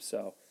impressive.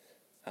 So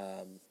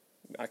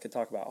I could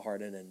talk about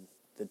Harden and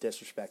the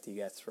disrespect he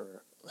gets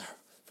for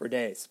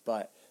days,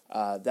 but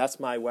that's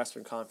my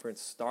Western Conference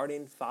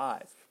starting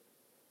 5.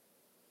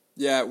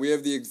 Yeah, we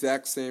have the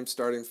exact same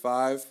starting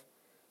 5.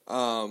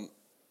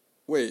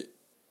 Wait,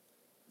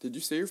 did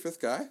you say your 5th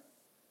guy?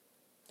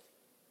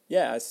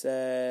 Yeah, I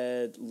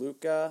said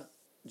Luka,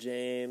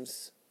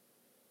 James.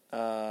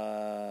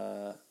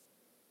 I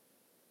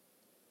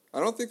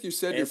don't think you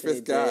said Anthony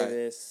your 5th guy.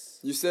 Davis.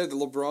 You said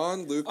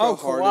LeBron, Luka,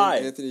 Harden,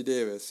 Kawhi. Anthony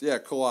Davis. Yeah,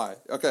 Kawhi.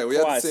 Okay, we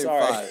have the same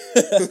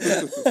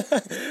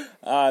 5.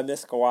 I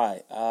missed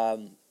Kawhi.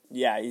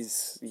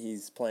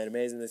 He's playing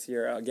amazing this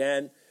year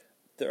again.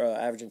 They're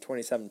averaging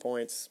 27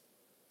 points,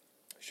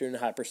 shooting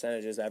high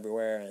percentages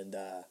everywhere, and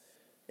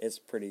it's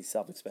pretty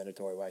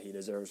self-explanatory why he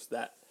deserves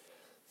that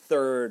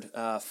third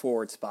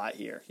forward spot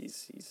here.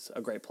 He's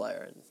a great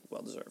player and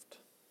well-deserved.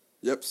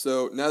 Yep,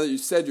 so now that you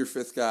said your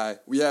 5th guy,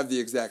 we have the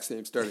exact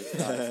same starting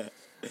 5.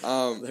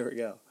 There we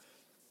go.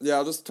 Yeah,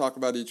 I'll just talk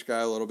about each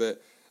guy a little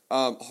bit.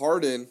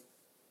 Harden,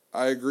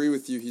 I agree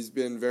with you. He's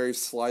been very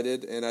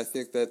slighted, and I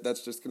think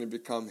that's just going to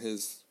become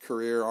his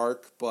career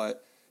arc,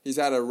 but he's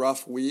had a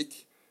rough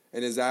week,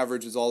 and his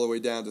average is all the way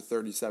down to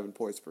 37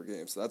 points per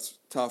game, so that's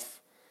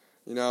tough.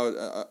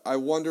 I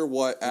wonder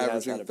what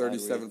averaging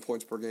 37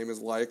 points per game is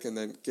like and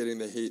then getting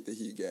the hate that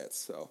he gets.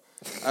 So,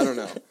 I don't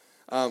know.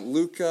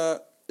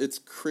 Luka, it's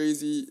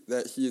crazy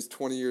that he is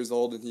 20 years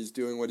old and he's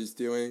doing what he's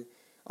doing.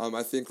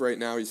 I think right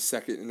now he's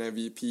second in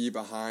MVP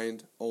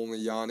behind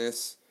only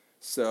Giannis.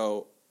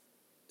 So,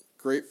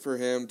 great for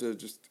him to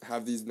just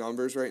have these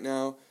numbers right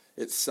now.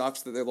 It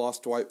sucks that they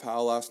lost Dwight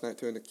Powell last night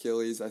to an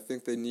Achilles. I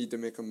think they need to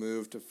make a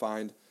move to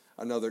find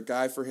another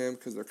guy for him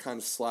because they're kind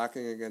of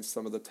slacking against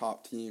some of the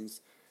top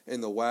teams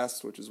in the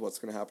West, which is what's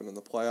going to happen in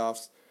the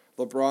playoffs.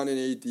 LeBron and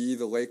AD,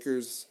 the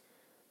Lakers,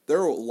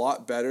 they're a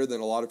lot better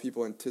than a lot of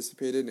people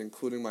anticipated,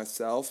 including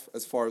myself,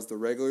 as far as the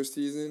regular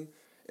season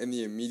and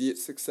the immediate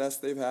success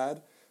they've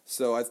had.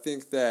 So I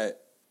think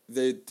that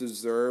they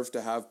deserve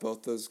to have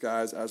both those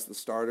guys as the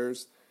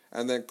starters.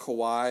 And then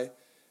Kawhi,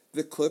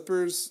 the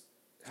Clippers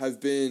have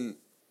been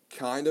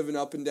kind of an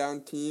up and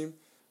down team,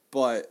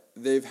 but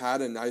they've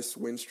had a nice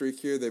win streak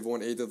here. They've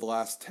won 8 of the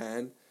last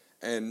 10,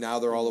 and now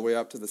they're all the way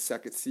up to the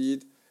second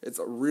seed. It's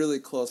a really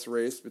close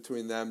race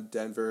between them,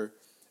 Denver,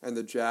 and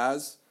the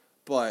Jazz,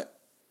 but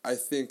I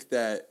think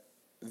that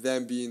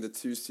them being the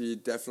 2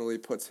 seed definitely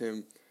puts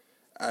him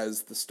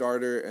as the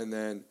starter, and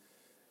then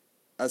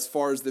as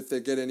far as if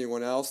they get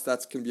anyone else,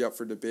 that's going to be up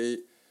for debate.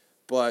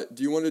 But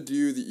do you want to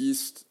do the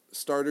East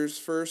starters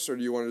first, or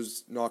do you want to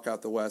just knock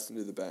out the West and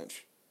do the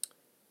bench?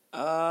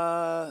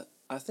 I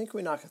think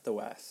we knock out the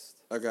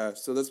West. Okay,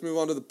 so let's move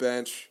on to the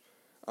bench.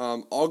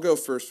 I'll go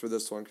first for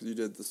this one because you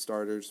did the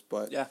starters,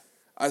 but yeah.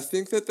 I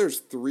think that there's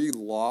 3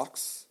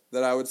 locks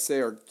that I would say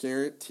are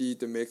guaranteed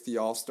to make the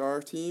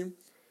All-Star team.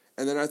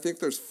 And then I think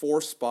there's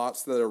 4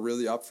 spots that are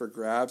really up for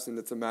grabs, and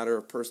it's a matter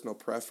of personal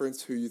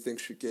preference who you think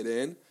should get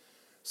in.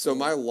 So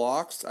my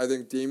locks, I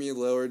think Damian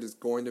Lillard is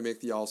going to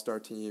make the All-Star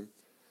team.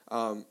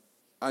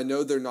 I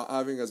know they're not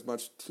having as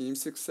much team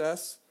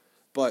success,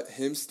 but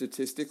him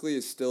statistically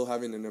is still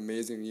having an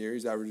amazing year.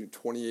 He's averaging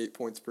 28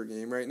 points per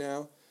game right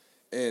now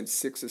and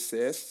 6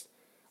 assists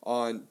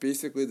on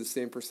basically the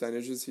same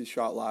percentages he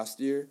shot last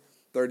year,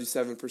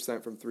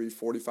 37% from 3,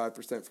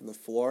 45% from the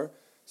floor.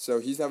 So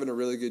he's having a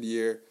really good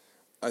year.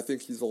 I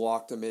think he's a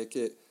lock to make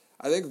it.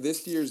 I think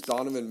this year's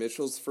Donovan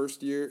Mitchell's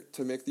first year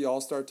to make the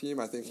All-Star team.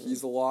 I think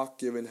he's a lock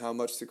given how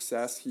much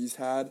success he's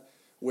had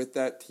with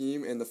that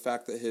team and the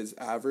fact that his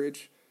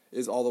average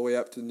is all the way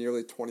up to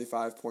nearly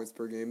 25 points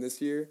per game this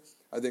year.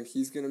 I think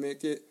he's going to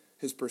make it.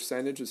 His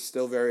percentage is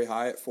still very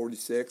high at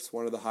 46,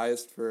 one of the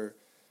highest for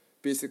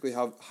basically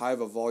how high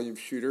of a volume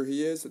shooter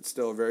he is. It's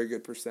still a very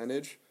good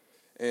percentage.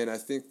 And I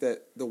think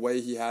that the way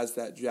he has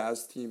that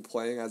Jazz team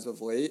playing as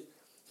of late,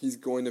 he's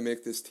going to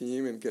make this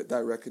team and get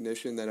that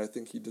recognition that I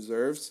think he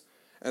deserves.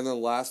 And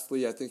then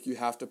lastly, I think you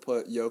have to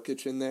put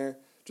Jokic in there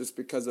just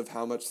because of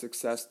how much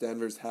success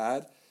Denver's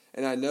had.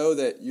 And I know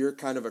that you're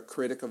kind of a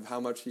critic of how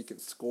much he can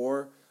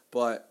score,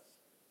 but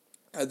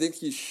I think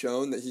he's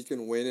shown that he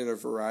can win in a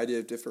variety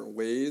of different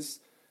ways,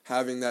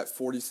 having that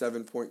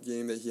 47-point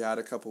game that he had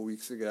a couple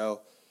weeks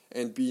ago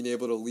and being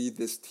able to lead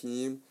this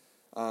team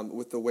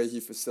with the way he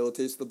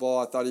facilitates the ball.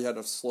 I thought he had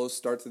a slow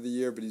start to the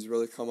year, but he's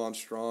really come on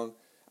strong,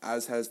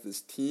 as has this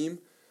team.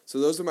 So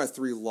those are my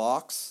 3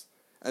 locks.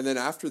 And then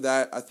after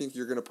that, I think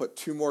you're going to put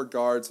 2 more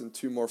guards and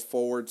 2 more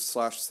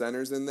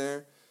forwards/centers in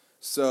there.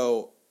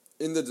 So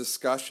in the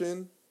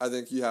discussion, I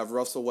think you have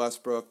Russell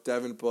Westbrook,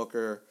 Devin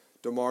Booker,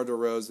 DeMar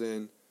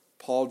DeRozan,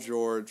 Paul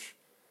George,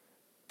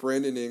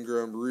 Brandon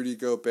Ingram, Rudy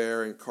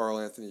Gobert, and Karl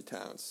Anthony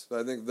Towns. So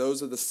I think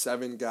those are the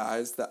 7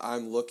 guys that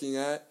I'm looking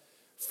at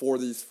for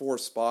these 4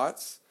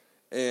 spots.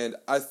 And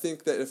I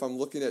think that if I'm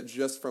looking at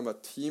just from a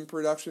team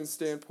production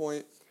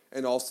standpoint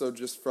and also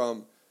just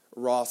from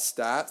raw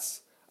stats,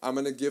 I'm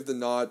going to give the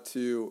nod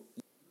to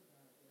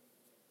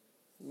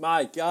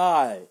my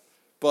guy.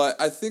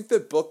 But I think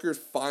that Booker's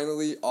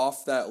finally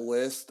off that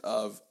list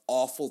of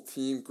awful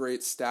team,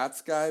 great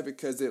stats guy,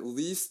 because at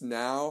least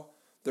now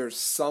they're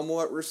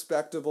somewhat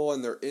respectable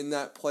and they're in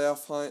that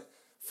playoff hunt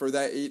for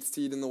that 8th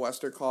seed in the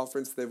Western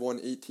Conference. They've won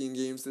 18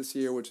 games this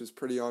year, which is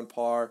pretty on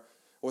par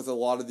with a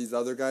lot of these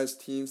other guys'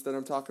 teams that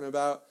I'm talking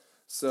about.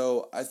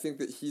 So I think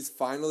that he's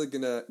finally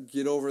going to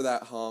get over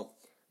that hump,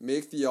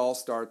 make the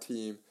All-Star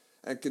team,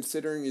 and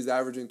considering he's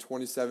averaging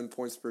 27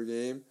 points per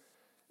game,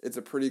 it's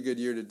a pretty good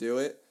year to do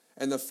it.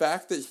 And the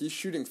fact that he's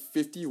shooting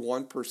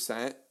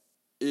 51%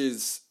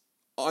 is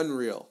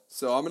unreal.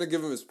 So I'm going to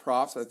give him his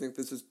props. I think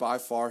this is by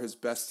far his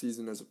best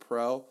season as a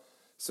pro.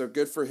 So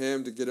good for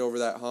him to get over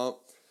that hump.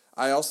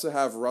 I also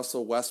have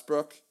Russell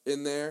Westbrook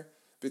in there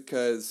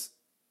because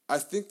I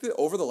think that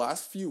over the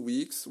last few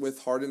weeks,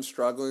 with Harden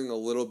struggling a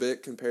little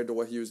bit compared to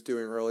what he was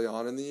doing early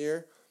on in the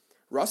year,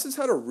 Russ has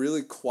had a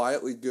really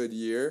quietly good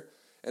year.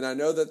 And I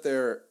know that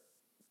their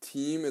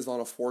team is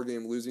on a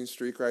 4-game losing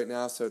streak right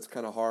now, so it's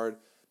kind of hard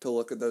to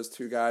look at those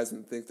 2 guys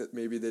and think that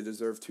maybe they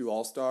deserve 2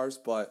 All-Stars.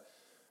 But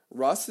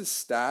Russ's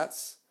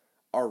stats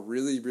are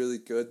really, really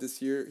good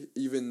this year,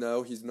 even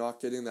though he's not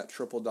getting that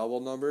triple-double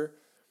number.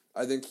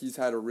 I think he's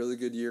had a really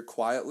good year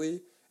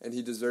quietly, and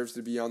he deserves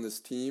to be on this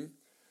team.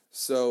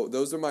 So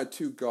those are my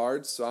 2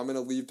 guards. So I'm going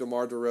to leave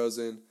DeMar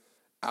DeRozan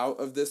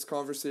out of this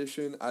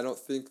conversation. I don't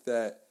think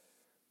that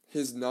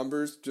his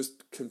numbers,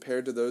 just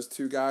compared to those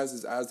 2 guys,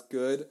 is as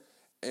good.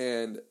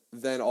 And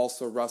then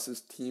also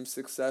Russ's team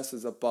success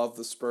is above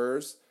the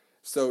Spurs.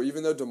 So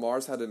even though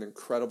DeMar's had an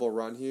incredible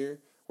run here,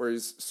 where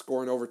he's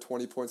scoring over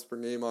 20 points per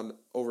game on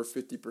over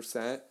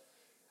 50%,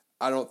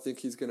 I don't think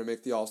he's going to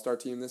make the All-Star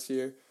team this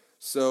year.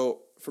 So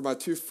for my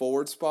 2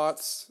 forward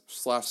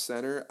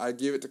spots/center, I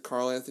give it to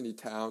Karl Anthony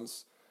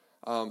Towns.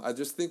 I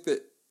just think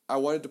that I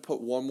wanted to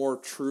put one more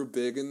true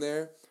big in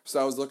there.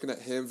 So I was looking at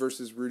him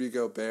versus Rudy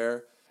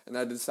Gobert, and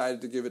I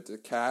decided to give it to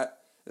Cat.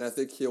 and I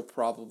think he'll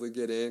probably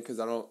get in because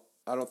I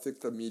don't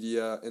think the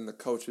media and the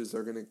coaches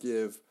are going to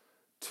give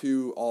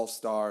 2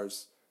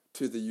 All-Stars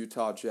to the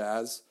Utah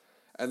Jazz.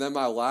 And then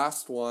my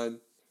last one,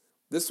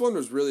 this one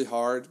was really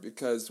hard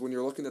because when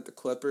you're looking at the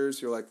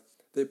Clippers, you're like,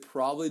 they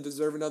probably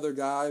deserve another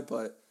guy,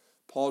 but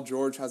Paul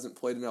George hasn't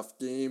played enough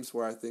games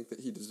where I think that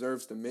he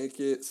deserves to make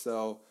it.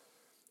 So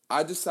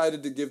I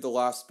decided to give the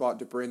last spot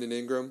to Brandon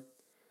Ingram.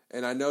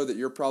 And I know that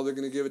you're probably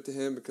going to give it to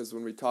him because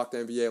when we talked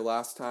NBA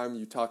last time,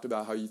 you talked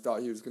about how you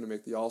thought he was going to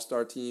make the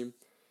All-Star team.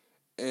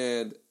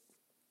 And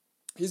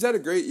he's had a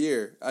great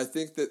year. I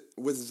think that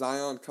with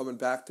Zion coming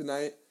back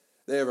tonight,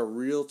 they have a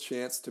real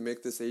chance to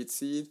make this 8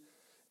 seed.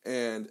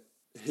 And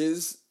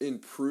his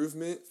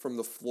improvement from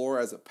the floor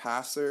as a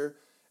passer,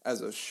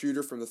 as a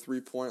shooter from the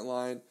three-point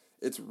line,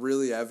 it's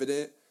really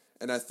evident.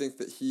 And I think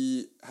that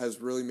he has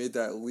really made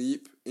that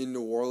leap in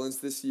New Orleans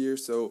this year.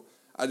 So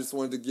I just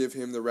wanted to give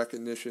him the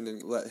recognition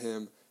and let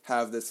him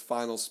have this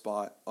final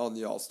spot on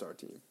the All-Star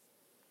team.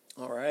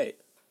 All right.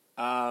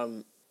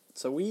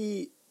 So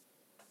we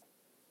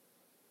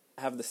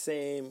have the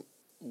same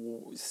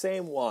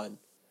one,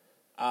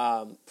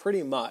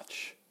 pretty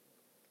much.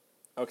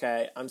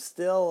 Okay, I'm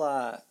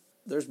still,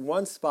 there's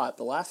one spot,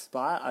 the last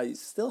spot, I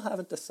still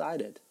haven't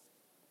decided,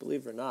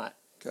 believe it or not.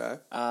 Okay.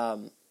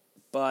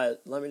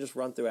 But let me just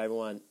run through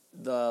everyone.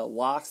 The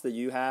locks that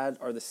you had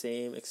are the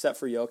same, except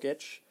for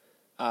Jokic.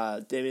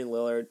 Damian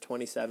Lillard,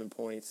 27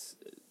 points.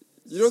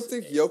 You don't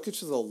think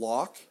Jokic is a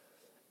lock?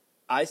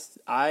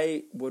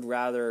 I would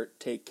rather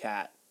take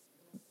Cat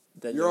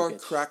than You're Jokic. on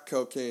crack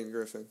cocaine,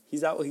 Griffin.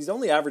 He's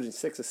only averaging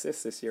 6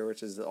 assists this year,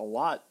 which is a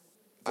lot.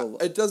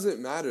 It doesn't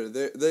matter.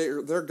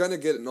 They're gonna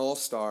get an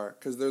All-Star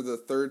because they're the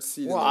 3rd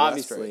seed. Well, in the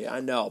obviously, West right now. I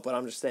know, but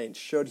I'm just saying,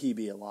 should he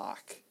be a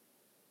lock?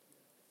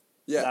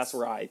 Yes. That's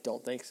where I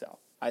don't think so.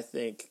 I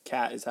think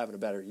Cat is having a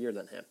better year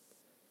than him.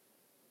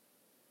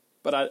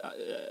 But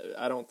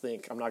I don't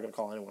think, I'm not going to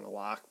call anyone a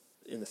lock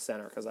in the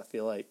center because I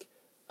feel like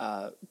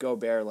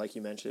Gobert, like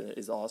you mentioned,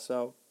 is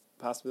also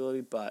a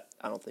possibility, but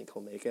I don't think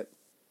he'll make it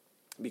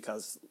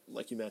because,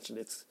 like you mentioned,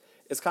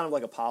 it's kind of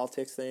like a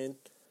politics thing.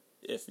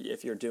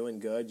 If you're doing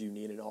good, you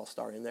need an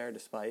all-star in there,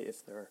 despite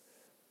if they're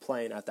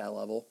playing at that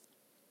level.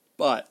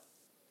 But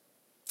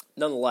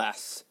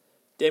nonetheless,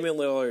 Damian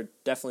Lillard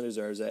definitely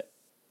deserves it.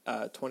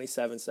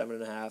 27,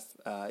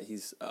 7.5.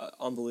 He's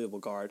unbelievable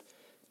guard.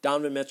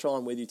 Donovan Mitchell,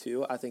 I'm with you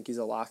too. I think he's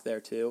a lock there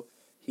too.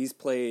 He's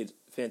played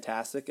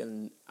fantastic,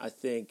 and I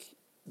think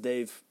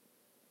they've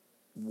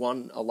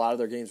won a lot of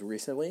their games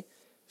recently.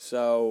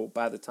 So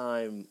by the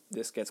time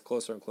this gets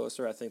closer and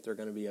closer, I think they're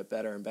going to be a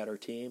better and better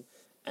team.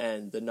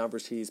 And the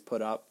numbers he's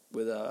put up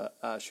with a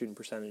shooting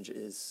percentage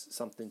is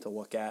something to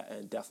look at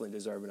and definitely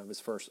deserving of his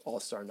first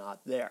All-Star nod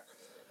there.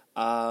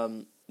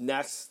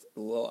 Next,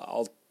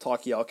 I'll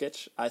talk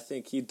Jokic. I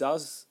think he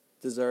does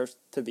deserve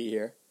to be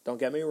here. Don't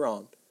get me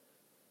wrong.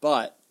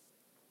 But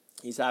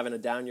he's having a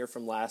down year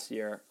from last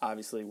year,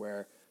 obviously,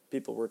 where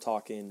people were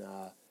talking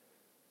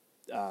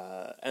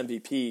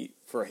MVP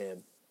for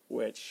him,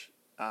 which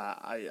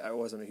I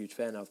wasn't a huge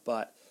fan of.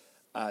 But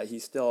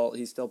he's still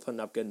putting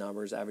up good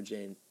numbers,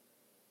 averaging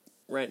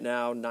right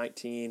now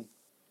 19,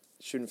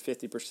 shooting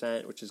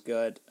 50%, which is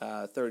good,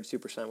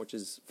 32%, which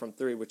is from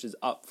 3, which is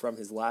up from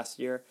his last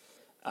year.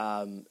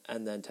 And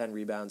then 10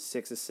 rebounds,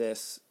 6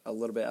 assists, a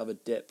little bit of a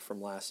dip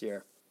from last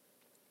year.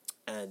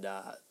 And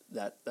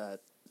that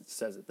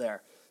says it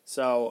there.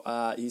 So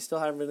he's still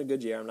having a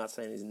good year. I'm not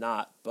saying he's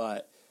not,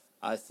 but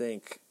I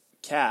think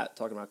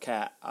talking about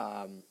Cat,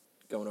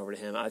 going over to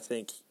him, I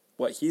think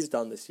what he's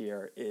done this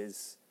year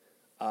is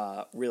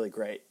really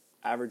great.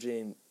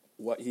 Averaging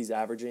what he's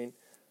averaging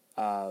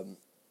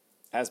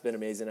has been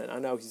amazing. And I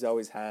know he's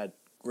always had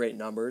great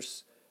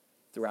numbers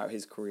throughout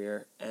his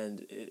career,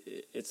 and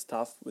it's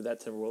tough with that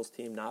Timberwolves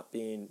team not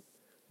being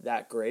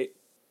that great.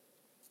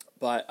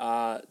 But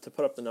to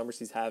put up the numbers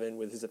he's having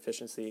with his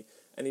efficiency,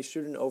 and he's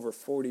shooting over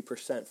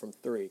 40% from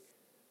 3,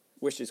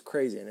 which is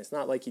crazy. And it's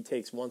not like he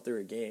takes 1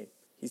 3 a game.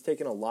 He's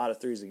taking a lot of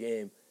 3s a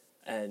game,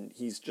 and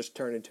he's just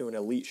turned into an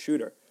elite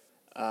shooter.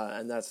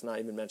 And that's not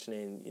even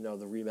mentioning,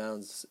 the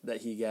rebounds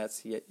that he gets.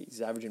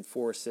 He's averaging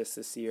 4 assists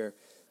this year,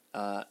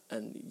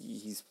 and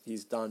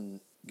he's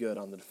done good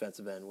on the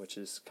defensive end, which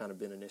has kind of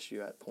been an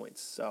issue at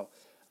points. So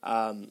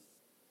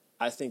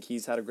I think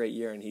he's had a great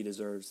year, and he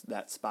deserves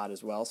that spot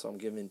as well. So I'm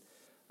giving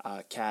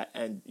Cat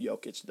and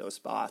Jokic those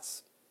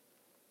spots.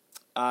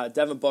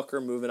 Devin Booker,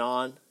 moving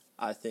on.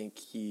 I think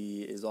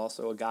he is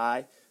also a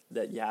guy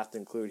that you have to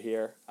include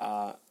here.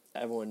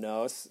 Everyone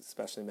knows,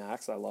 especially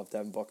Max, I love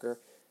Devin Booker,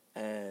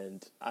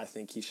 and I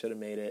think he should have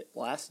made it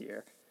last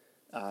year.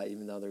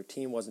 Even though their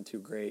team wasn't too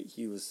great,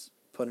 he was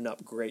putting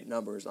up great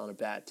numbers on a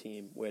bad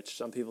team, which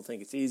some people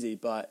think it's easy,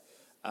 but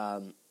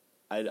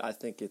I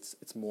think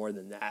it's more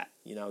than that.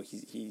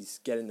 He's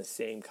getting the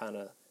same kind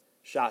of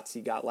shots he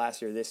got last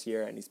year this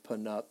year, and he's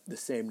putting up the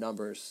same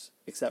numbers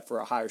except for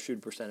a higher shooting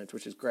percentage,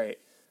 which is great,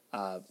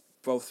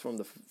 both from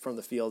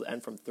the field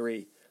and from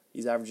 3.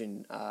 He's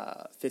averaging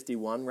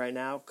 51 right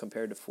now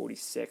compared to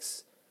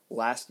 46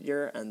 last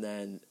year, and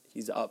then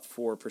he's up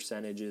 4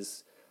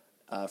 percentages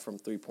from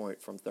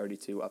 3-point from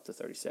 32 up to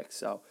 36.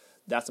 So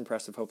that's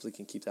impressive. Hopefully, he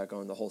can keep that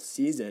going the whole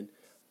season.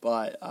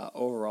 But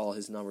overall,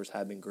 his numbers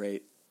have been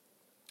great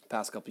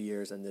past couple of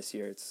years, and this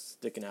year it's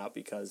sticking out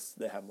because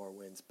they have more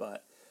wins.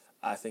 But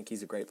I think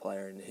he's a great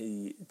player, and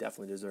he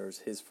definitely deserves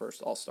his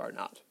first All-Star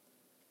nod.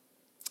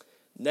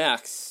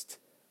 Next,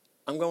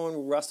 I'm going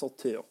with Russell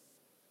too.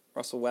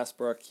 Russell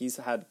Westbrook, he's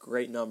had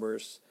great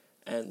numbers,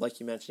 and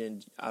like you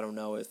mentioned, I don't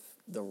know if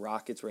the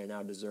Rockets right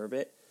now deserve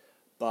it,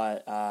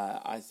 but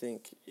I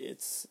think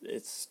it's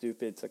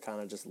stupid to kind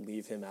of just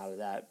leave him out of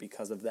that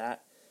because of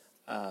that.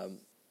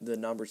 The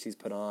numbers he's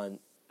put on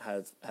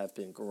have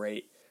been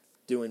great,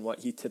 doing what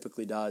he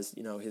typically does.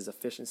 You know, his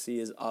efficiency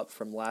is up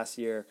from last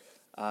year.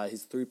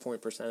 His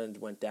 3-point percentage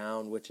went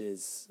down, which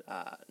is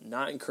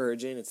not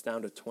encouraging. It's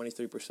down to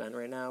 23%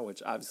 right now,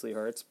 which obviously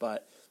hurts,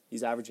 but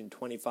he's averaging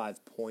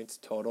 25 points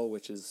total,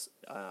 which is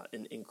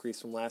an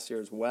increase from last year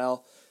as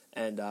well.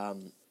 And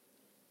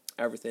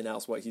everything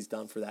else, what he's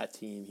done for that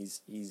team,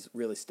 he's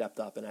really stepped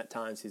up, and at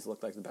times he's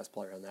looked like the best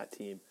player on that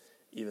team,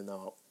 even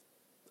though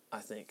I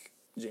think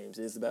James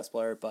is the best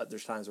player, but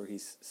there's times where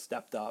he's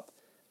stepped up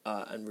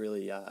and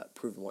really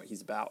proven what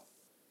he's about.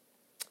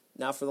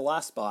 Now for the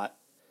last spot,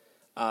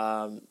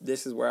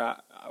 this is where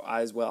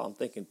I as well, I'm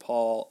thinking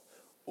Paul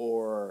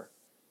or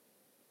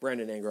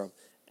Brandon Ingram.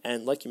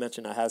 And like you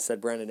mentioned, I have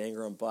said Brandon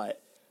Ingram,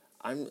 but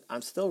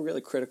I'm still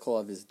really critical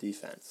of his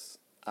defense.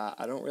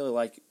 I don't really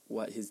like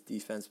what his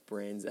defense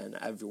brings, and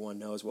everyone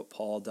knows what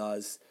Paul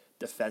does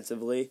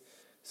defensively.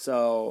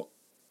 So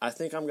I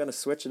think I'm going to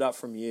switch it up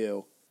from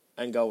you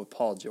and go with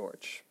Paul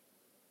George.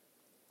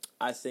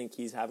 I think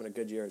he's having a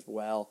good year as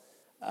well.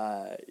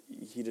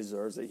 He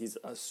deserves it. He's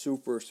a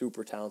super,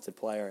 super talented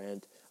player,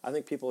 and I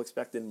think people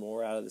expected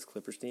more out of this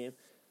Clippers team.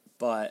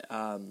 But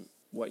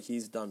what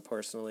he's done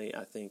personally,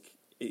 I think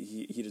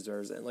he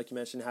deserves it. And like you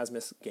mentioned, has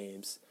missed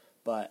games.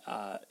 But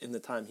in the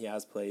time he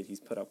has played, he's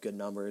put up good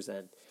numbers.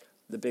 And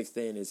the big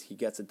thing is he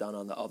gets it done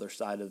on the other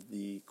side of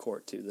the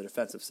court, too, the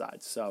defensive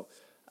side. So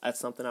that's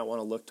something I want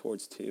to look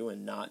towards, too,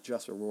 and not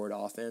just reward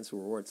offense,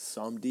 reward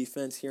some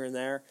defense here and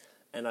there.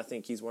 And I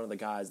think he's one of the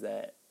guys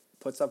that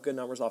puts up good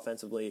numbers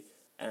offensively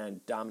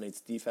and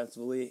dominates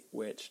defensively,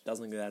 which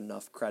doesn't get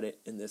enough credit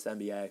in this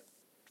NBA.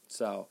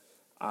 So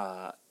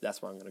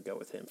that's why I'm going to go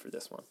with him for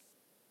this one.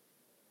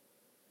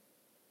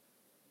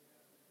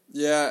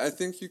 Yeah, I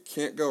think you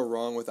can't go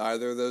wrong with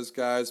either of those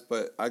guys,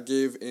 but I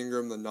gave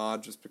Ingram the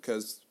nod just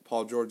because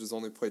Paul George has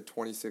only played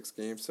 26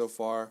 games so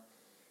far,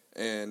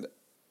 and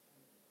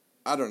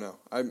I don't know.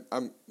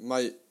 I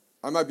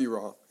might be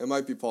wrong. It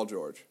might be Paul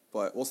George,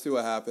 but we'll see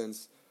what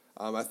happens.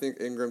 I think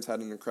Ingram's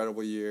had an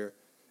incredible year,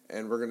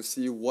 and we're going to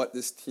see what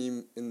this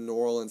team in New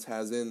Orleans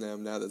has in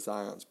them now that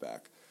Zion's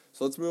back.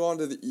 So let's move on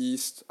to the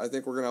East. I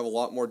think we're going to have a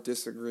lot more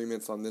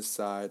disagreements on this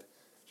side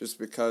just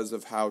because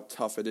of how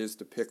tough it is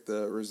to pick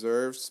the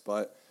reserves,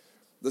 but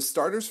the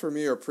starters for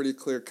me are pretty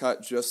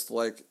clear-cut, just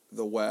like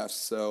the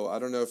West, so I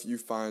don't know if you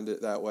find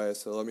it that way,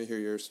 so let me hear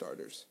your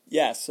starters.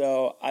 Yeah,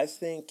 so I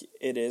think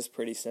it is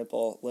pretty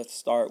simple. Let's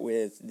start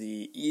with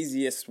the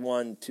easiest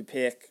one to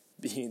pick,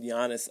 being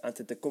Giannis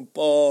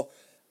Antetokounmpo,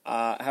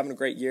 having a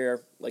great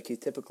year like he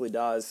typically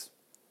does.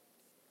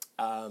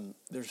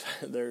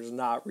 There's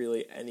not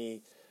really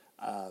any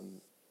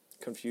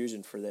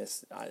confusion for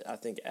this. I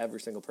think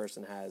every single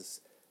person has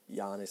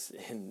Giannis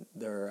in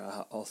their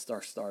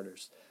all-star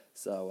starters.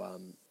 So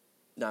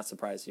not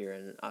surprised here.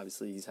 And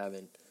obviously he's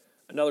having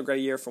another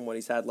great year from what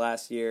he's had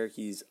last year.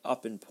 He's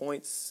up in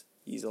points.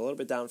 He's a little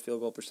bit down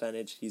field goal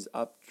percentage. He's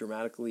up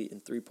dramatically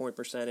in 3-point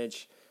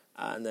percentage.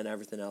 And then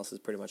everything else is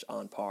pretty much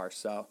on par.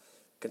 So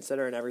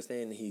considering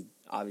everything, he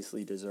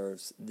obviously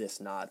deserves this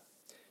nod.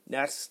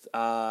 Next,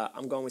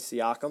 I'm going with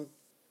Siakam.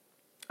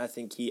 I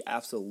think he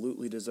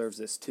absolutely deserves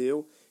this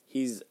too.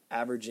 He's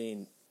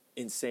averaging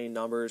insane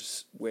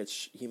numbers,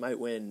 which he might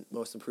win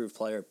Most Improved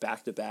Player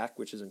back-to-back,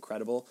 which is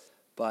incredible.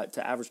 But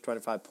to average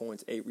 25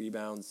 points, 8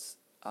 rebounds,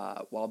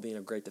 while being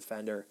a great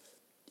defender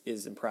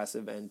is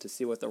impressive. And to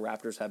see what the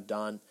Raptors have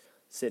done,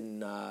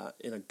 sitting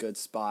in a good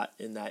spot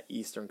in that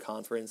Eastern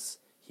Conference,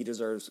 he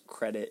deserves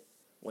credit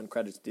when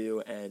credit's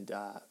due, and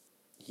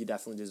he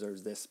definitely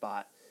deserves this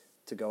spot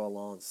to go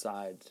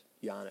alongside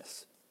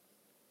Giannis.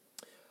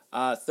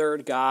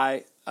 Third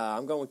guy,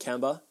 I'm going with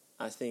Kemba.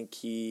 I think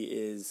he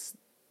is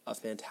a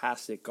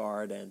fantastic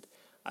guard, and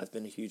I've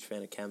been a huge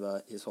fan of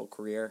Kemba his whole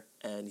career,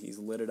 and he's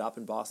lit it up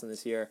in Boston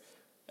this year,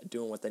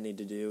 doing what they need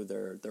to do.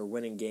 They're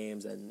winning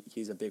games, and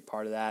he's a big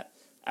part of that,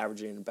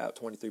 averaging about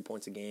 23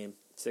 points a game,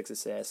 6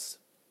 assists.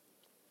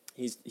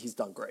 He's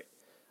done great.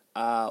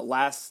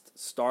 Last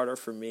starter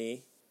for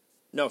me.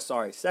 No,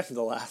 sorry, second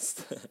to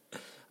last.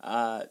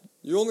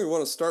 You only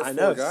want to start I 4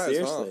 know, guys,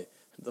 seriously.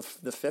 huh?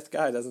 The fifth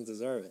guy doesn't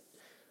deserve it.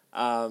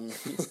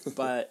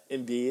 But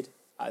Embiid,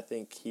 I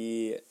think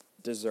he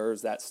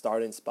deserves that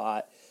starting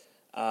spot.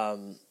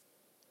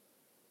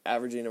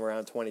 Averaging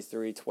around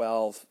 23,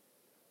 12,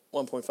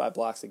 1.5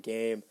 blocks a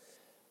game.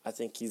 I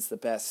think he's the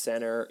best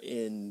center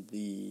in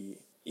the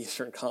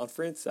Eastern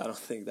Conference. I don't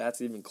think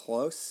that's even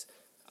close.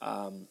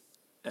 And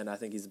I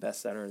think he's the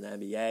best center in the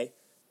NBA.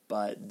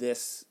 But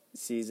this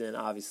season.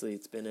 Obviously,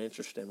 it's been an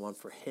interesting one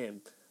for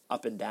him,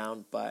 up and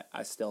down, but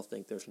I still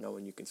think there's no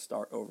one you can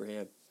start over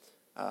him.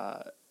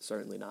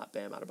 Certainly not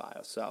Bam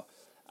Adebayo. So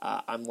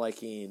I'm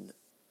liking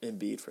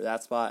Embiid for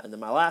that spot. And then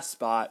my last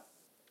spot,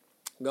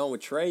 I'm going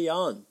with Trae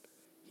Young.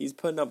 He's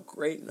putting up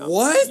great numbers.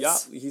 What? Yup,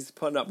 he's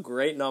putting up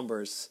great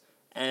numbers.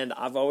 And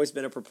I've always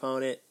been a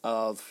proponent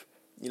of,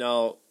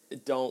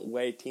 don't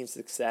weigh team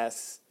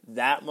success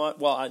that much.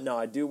 Well, no,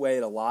 I do weigh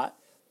it a lot.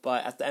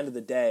 But at the end of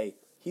the day,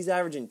 he's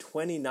averaging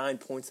 29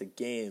 points a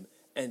game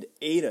and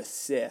 8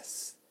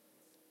 assists.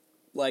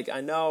 Like,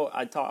 I know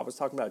I was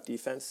talking about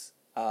defense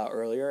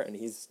earlier, and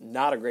he's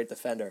not a great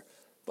defender.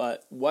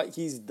 But what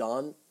he's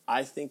done,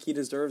 I think he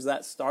deserves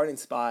that starting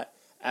spot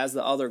as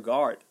the other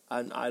guard.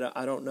 I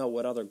don't know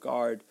what other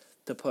guard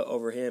to put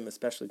over him,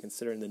 especially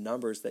considering the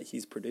numbers that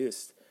he's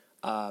produced.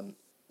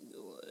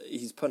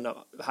 He's putting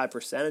up high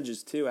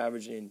percentages, too,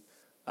 averaging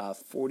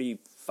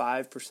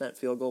 45%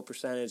 field goal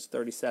percentage,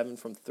 37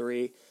 from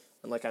 3,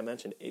 and like I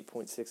mentioned,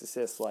 8.6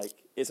 assists. Like,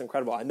 it's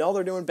incredible. I know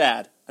they're doing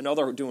bad. I know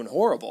they're doing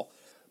horrible,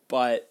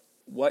 but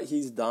what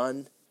he's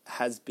done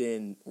has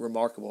been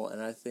remarkable,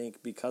 and I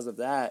think because of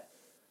that,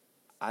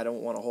 I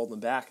don't want to hold him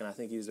back, and I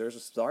think he deserves a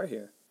start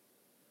here.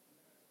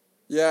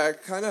 Yeah, I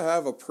kind of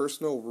have a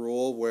personal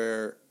rule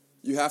where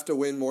you have to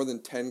win more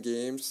than 10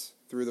 games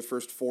through the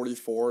first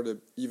 44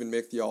 to even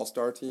make the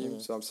All-Star team. Mm-hmm.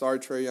 So I'm sorry,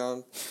 Trae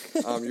Young.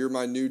 You're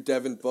my new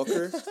Devin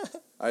Booker.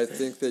 I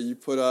think that you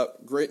put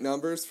up great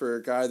numbers for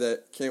a guy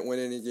that can't win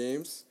any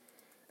games.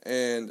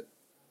 And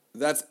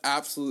that's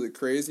absolutely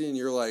crazy. And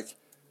you're like,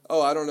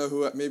 oh, I don't know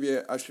who, maybe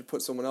I should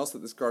put someone else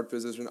at this guard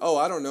position. Oh,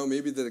 I don't know,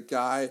 maybe the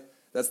guy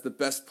that's the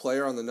best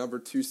player on the number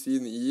 2 seed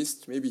in the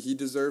East, maybe he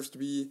deserves to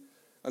be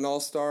an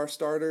All-Star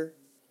starter.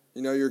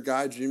 Your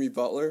guy, Jimmy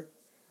Butler.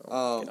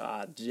 Oh,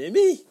 God,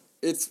 Jimmy?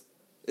 It's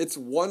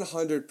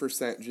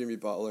 100% Jimmy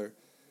Butler.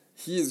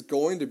 He is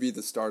going to be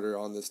the starter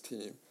on this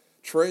team.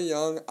 Trae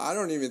Young, I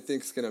don't even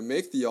think is going to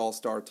make the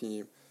All-Star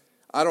team.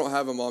 I don't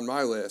have him on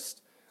my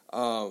list.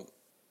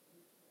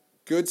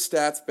 Good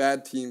stats,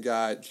 bad team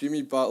guy.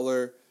 Jimmy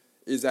Butler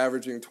is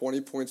averaging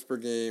 20 points per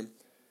game.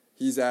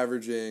 He's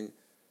averaging,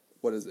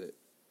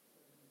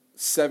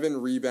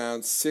 7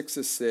 rebounds, 6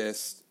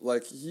 assists.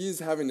 Like, he's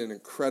having an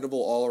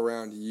incredible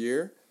all-around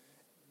year.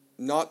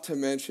 Not to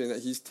mention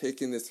that he's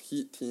taken this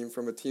Heat team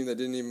from a team that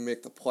didn't even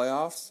make the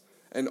playoffs,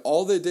 and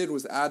all they did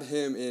was add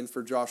him in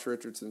for Josh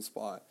Richardson's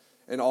spot.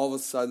 And all of a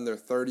sudden, they're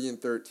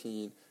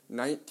 30-13,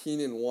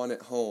 19-1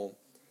 at home.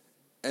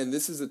 And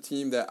this is a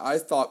team that I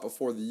thought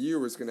before the year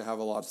was going to have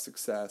a lot of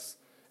success,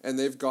 and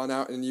they've gone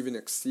out and even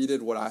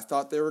exceeded what I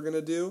thought they were going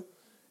to do.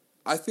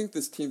 I think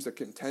this team's a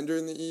contender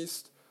in the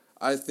East.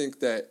 I think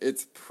that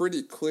it's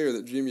pretty clear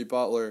that Jimmy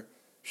Butler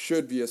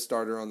should be a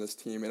starter on this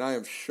team, and I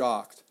am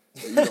shocked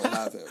that you don't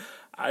have him.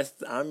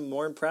 I'm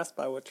more impressed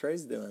by what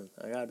Trae's doing.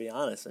 I gotta be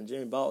honest. And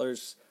Jimmy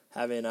Butler's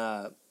having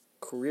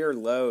career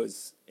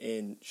lows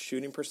in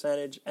shooting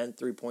percentage and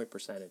 3-point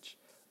percentage.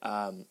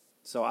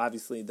 So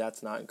obviously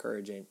that's not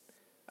encouraging.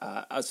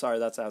 That's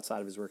outside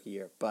of his rookie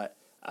year, but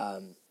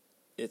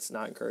it's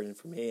not encouraging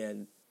for me.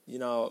 And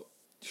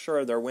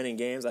sure, they're winning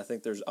games. I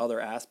think there's other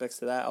aspects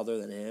to that other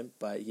than him,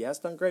 but he has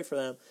done great for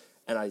them,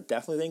 and I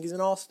definitely think he's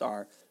an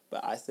all-star.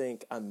 But I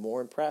think I'm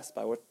more impressed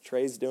by what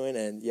Trae's doing,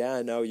 and yeah,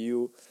 I know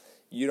you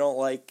don't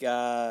like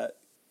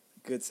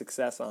good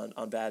success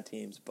on bad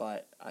teams,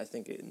 but I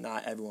think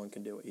not everyone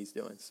can do what he's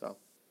doing, so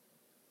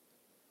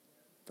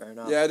fair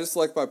enough. Yeah, I just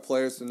like my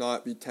players to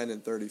not be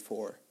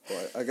 10-34,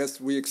 but I guess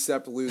we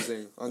accept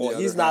losing on the other half.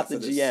 Well, he's not the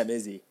GM,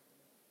 is he?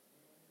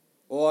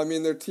 Well, I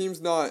mean, their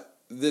team's not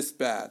this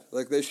bad.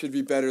 Like, they should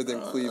be better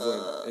than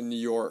Cleveland and New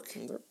York.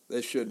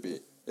 They should be.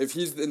 If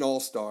he's an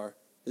all-star,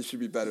 he should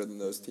be better than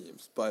those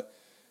teams, but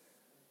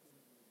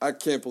I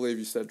can't believe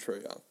you said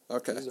Trae Young.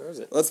 Okay,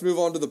 let's move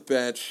on to the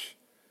bench.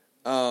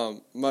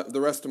 The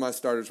rest of my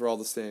starters were all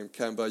the same: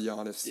 Kemba,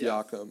 Giannis,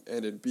 Siakam,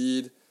 and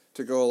Embiid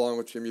to go along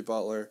with Jimmy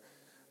Butler.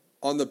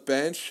 On the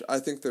bench, I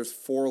think there's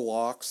 4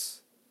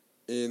 locks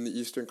in the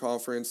Eastern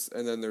Conference,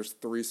 and then there's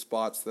 3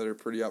 spots that are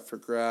pretty up for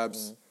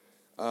grabs.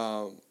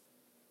 Do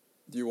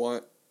you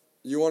want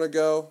to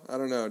go? I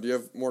don't know. Do you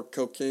have more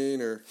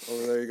cocaine or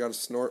over there you got to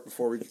snort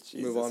before we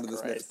move on to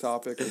this next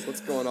topic?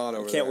 What's going on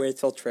over there? I can't wait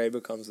till Trae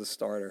becomes the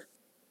starter.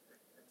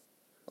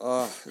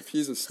 If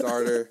he's a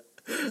starter,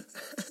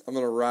 I'm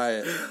going to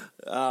riot.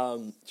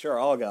 Sure,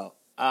 I'll go.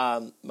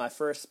 My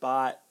first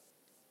spot,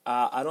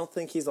 I don't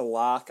think he's a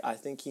lock. I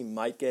think he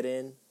might get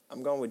in.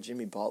 I'm going with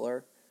Jimmy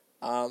Butler.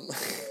 Oh,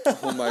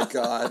 my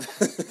God.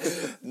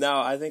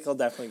 No, I think he'll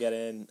definitely get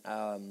in.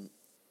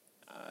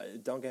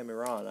 Don't get me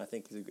wrong. I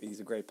think he's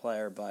a great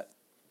player, but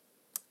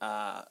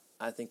I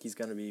think he's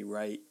going to be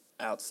right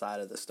outside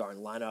of the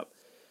starting lineup.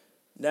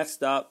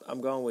 Next up,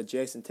 I'm going with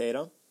Jason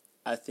Tatum.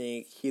 I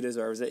think he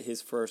deserves it.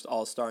 His first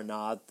All-Star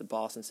nod. The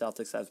Boston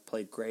Celtics have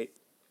played great,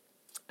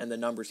 and the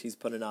numbers he's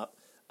putting up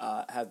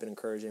have been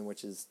encouraging,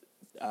 which is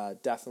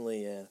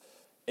definitely an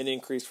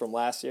increase from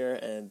last year.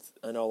 And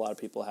I know a lot of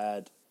people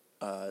had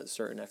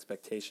certain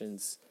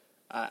expectations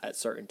at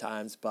certain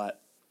times, but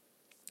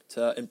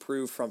to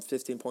improve from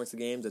 15 points a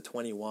game to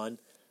 21.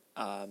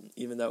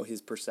 Even though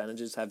his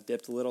percentages have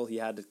dipped a little, he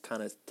had to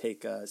kind of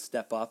take a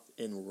step up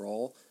in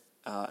role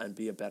and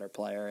be a better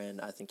player,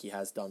 and I think he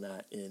has done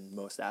that in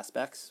most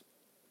aspects.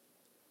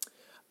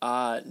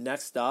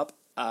 Next up,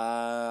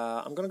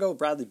 I'm going to go with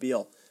Bradley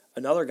Beal,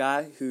 another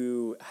guy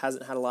who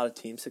hasn't had a lot of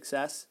team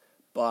success,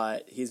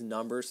 but his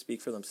numbers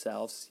speak for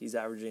themselves. He's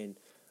averaging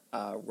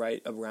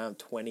right around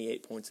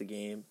 28 points a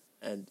game,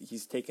 and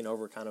he's taken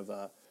over kind of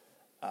a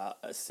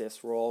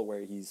assist role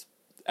where he's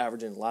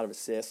averaging a lot of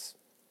assists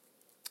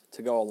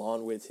to go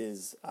along with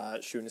his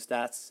shooting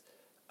stats.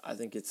 I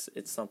think it's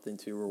something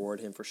to reward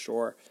him for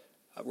sure.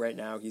 Right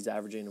now, he's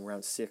averaging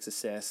around 6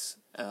 assists,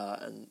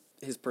 and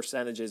his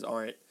percentages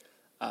aren't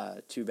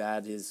too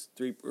bad. His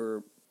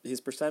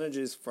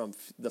percentages from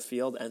the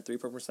field and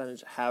three-point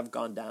percentage have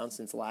gone down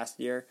since last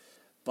year,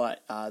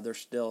 but they're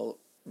still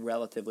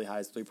relatively high.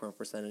 His three-point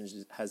percentage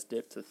has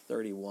dipped to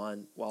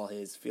 31, while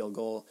his field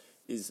goal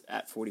is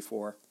at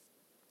 44.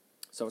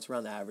 So it's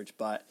around the average,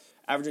 but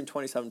averaging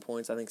 27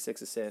 points, I think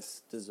 6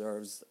 assists,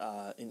 deserves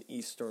an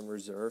Eastern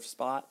Reserve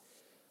spot.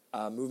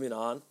 Moving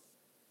on,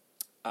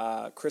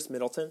 Chris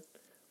Middleton,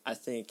 I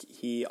think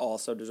he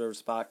also deserves a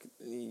spot.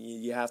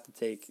 You have to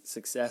take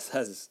success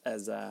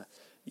as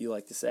you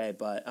like to say,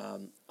 but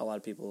a lot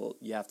of people,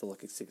 you have to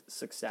look at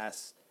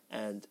success,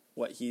 and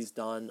what he's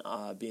done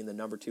being the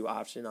number 2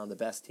 option on the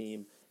best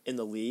team in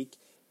the league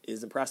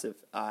is impressive.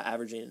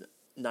 Averaging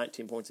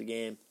 19 points a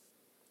game,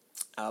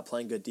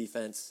 playing good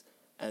defense,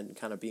 and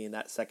kind of being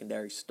that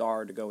secondary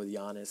star to go with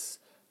Giannis,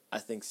 I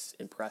think's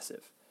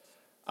impressive.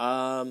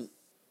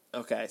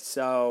 Okay,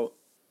 so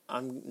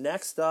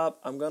next up,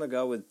 I'm going to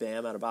go with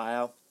Bam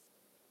Adebayo.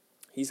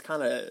 He's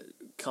kind of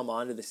come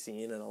onto the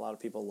scene, and a lot of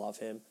people love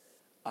him.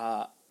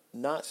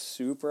 Not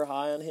super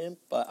high on him,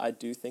 but I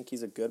do think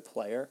he's a good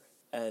player,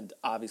 and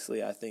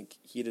obviously I think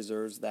he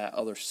deserves that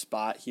other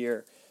spot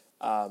here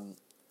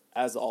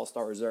as the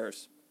All-Star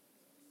reserves.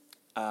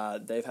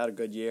 They've had a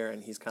good year,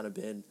 and he's kind of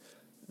been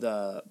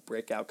the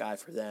breakout guy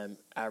for them,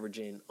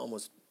 averaging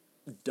almost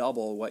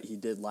double what he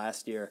did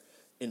last year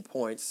in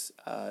points,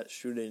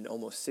 shooting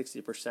almost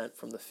 60%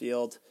 from the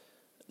field.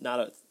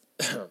 Not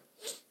a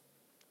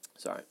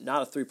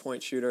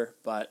three-point shooter,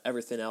 but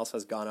everything else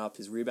has gone up.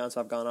 His rebounds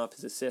have gone up,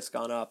 his assists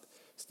gone up,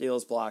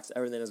 steals, blocks,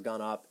 everything has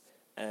gone up,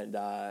 and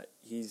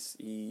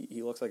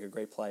he looks like a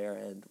great player,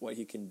 and what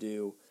he can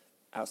do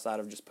outside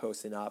of just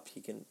posting up,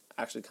 he can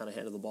actually kind of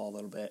handle the ball a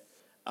little bit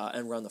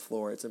and run the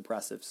floor. It's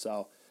impressive,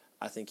 so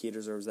I think he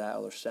deserves that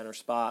other center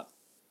spot.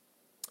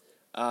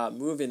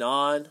 Moving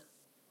on,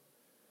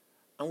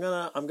 I'm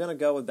gonna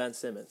go with Ben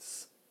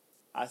Simmons.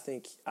 I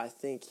think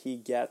he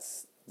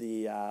gets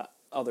the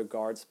other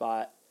guard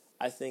spot.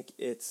 I think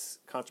it's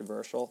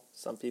controversial.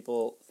 Some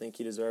people think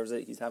he deserves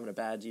it. He's having a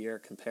bad year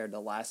compared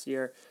to last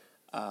year.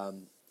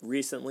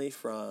 Recently,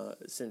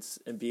 since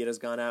Embiid has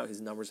gone out,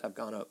 his numbers have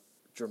gone up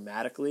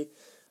dramatically,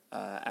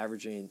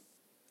 averaging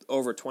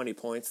over 20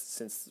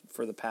 points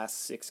for the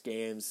past 6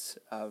 games.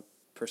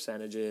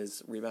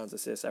 Percentages, rebounds,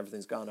 assists,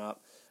 everything's gone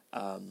up.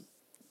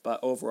 But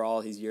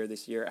overall, his year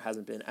this year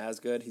hasn't been as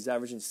good. He's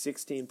averaging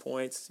 16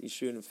 points. He's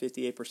shooting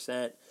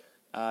 58%.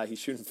 He's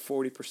shooting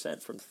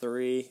 40% from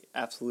 3.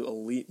 Absolute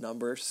elite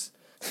numbers.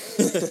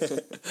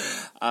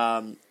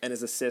 And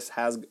his assists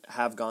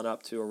have gone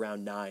up to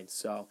around 9.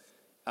 So,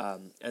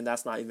 and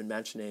that's not even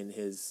mentioning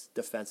his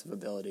defensive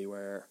ability,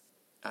 where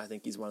I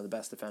think he's one of the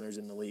best defenders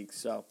in the league.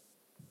 So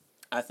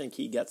I think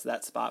he gets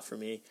that spot for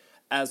me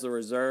as the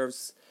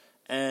reserves.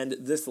 And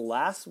this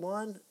last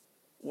one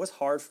was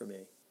hard for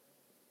me.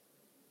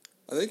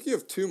 I think you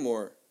have 2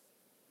 more.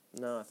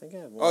 No, I think I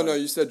have 1. Oh, no,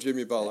 you said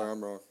Jimmy Butler. Yeah.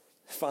 I'm wrong.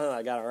 Finally,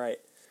 I got it right.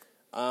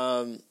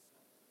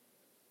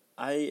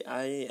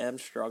 I am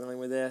struggling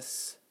with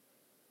this,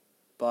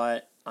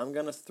 but I'm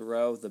going to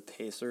throw the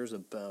Pacers a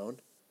bone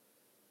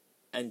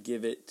and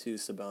give it to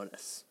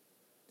Sabonis.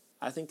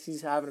 I think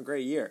he's having a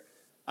great year.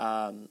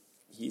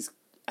 He's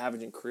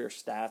averaging career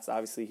stats.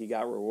 Obviously, he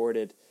got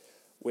rewarded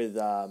with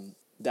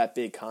that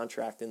big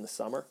contract in the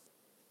summer,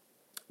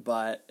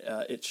 but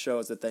it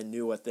shows that they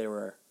knew what they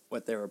were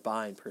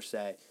buying per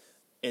se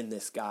in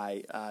this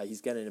guy.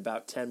 He's getting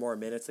about 10 more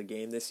minutes a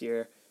game this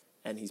year,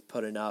 and he's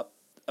putting up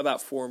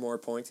about 4 more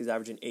points. He's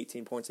averaging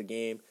 18 points a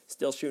game,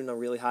 still shooting a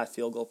really high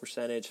field goal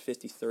percentage,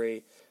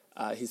 53.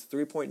 His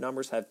 3-point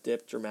numbers have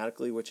dipped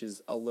dramatically, which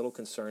is a little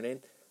concerning,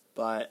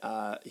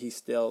 but he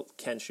still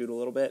can shoot a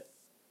little bit,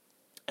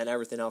 and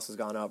everything else has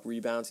gone up.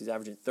 Rebounds, he's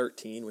averaging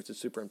 13, which is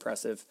super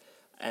impressive,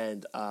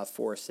 and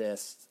 4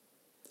 assists,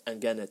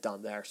 and getting it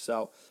done there.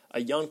 So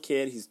a young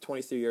kid, he's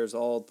 23 years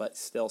old, but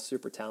still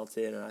super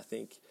talented, and I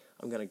think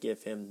I'm going to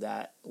give him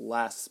that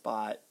last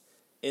spot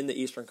in the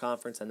Eastern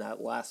Conference and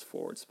that last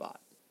forward spot.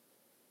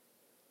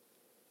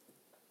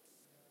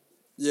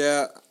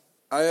 Yeah,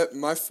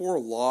 my 4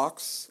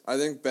 locks, I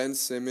think Ben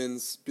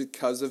Simmons,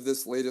 because of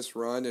this latest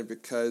run and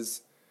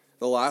because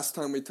the last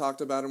time we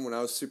talked about him when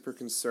I was super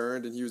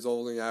concerned and he was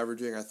only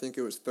averaging, I think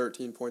it was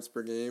 13 points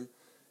per game.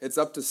 It's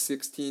up to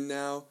 16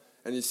 now,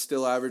 and he's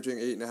still averaging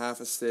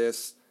 8.5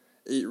 assists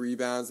 8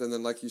 rebounds, and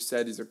then like you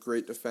said, he's a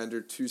great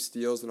defender, 2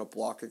 steals and a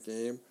block a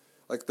game.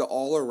 Like the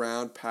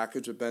all-around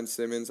package of Ben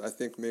Simmons, I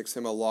think makes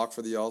him a lock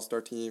for the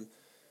All-Star team,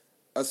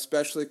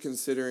 especially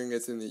considering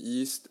it's in the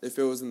East. If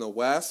it was in the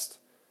West,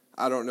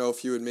 I don't know if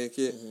he would make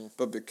it,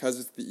 but because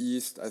it's the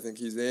East, I think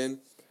he's in.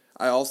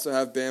 I also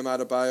have Bam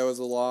Adebayo as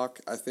a lock.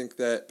 I think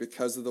that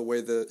because of the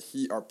way the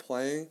Heat are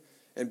playing,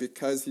 and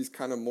because he's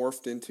kind of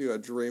morphed into a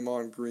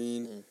Draymond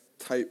Green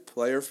type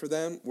player for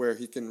them, where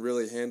he can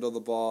really handle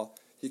the ball,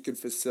 he can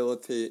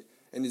facilitate,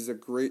 and he's a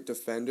great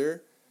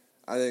defender,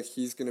 I think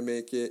he's going to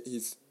make it.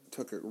 He's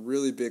took a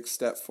really big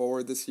step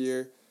forward this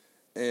year,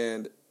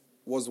 and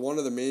was one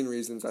of the main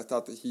reasons I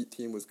thought the Heat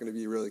team was going to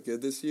be really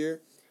good this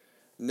year.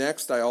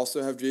 Next, I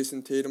also have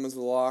Jason Tatum as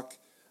a lock.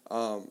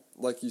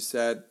 Like you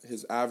said,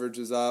 his average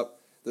is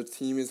up. The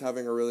team is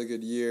having a really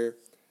good year.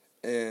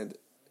 And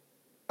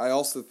I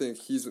also think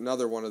he's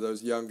another one of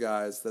those young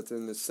guys that's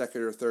in the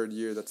second or third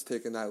year that's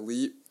taken that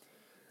leap.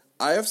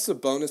 I have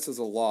Sabonis as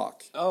a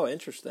lock. Oh,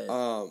 interesting.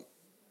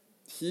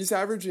 He's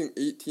averaging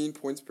 18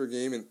 points per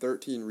game and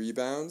 13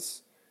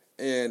 rebounds.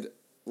 And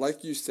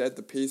like you said,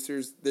 the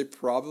Pacers, they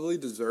probably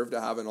deserve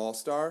to have an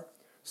all-star.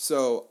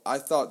 So I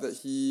thought that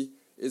he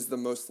is the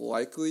most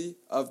likely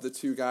of the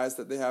two guys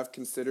that they have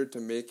considered to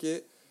make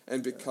it.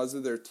 And because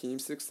of their team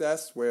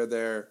success, where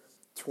they're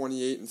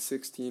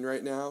 28-16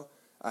 right now,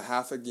 a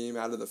half a game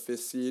out of the 5th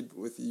seed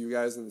with you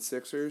guys and the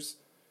Sixers,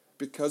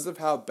 because of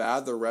how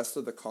bad the rest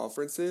of the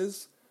conference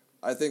is,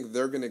 I think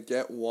they're going to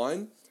get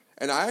one.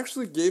 And I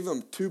actually gave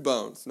them 2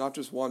 bones, not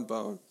just 1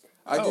 bone.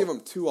 I gave them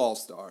 2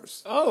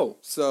 all-stars. Oh.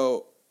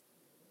 So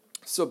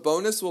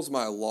Sabonis was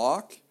my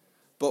lock,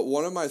 but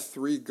one of my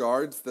 3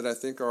 guards that I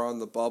think are on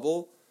the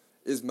bubble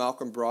is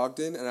Malcolm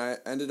Brogdon, and I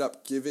ended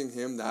up giving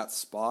him that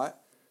spot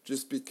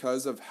just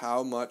because of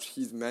how much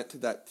he's meant to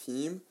that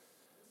team.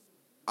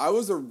 I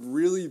was a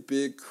really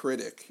big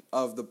critic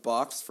of the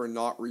Bucks for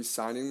not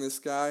re-signing this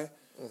guy.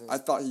 I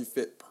thought he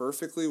fit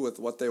perfectly with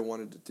what they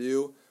wanted to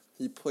do.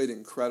 He played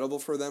incredible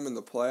for them in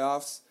the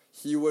playoffs.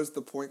 He was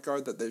the point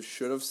guard that they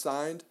should have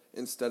signed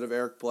instead of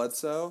Eric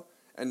Bledsoe.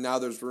 And now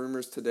there's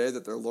rumors today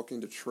that they're looking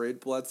to trade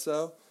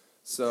Bledsoe.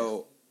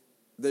 So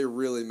they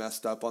really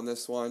messed up on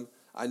this one.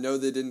 I know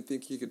they didn't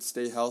think he could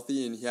stay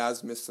healthy, and he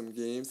has missed some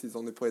games. He's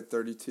only played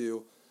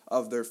 32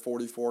 of their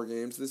 44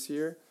 games this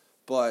year.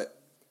 But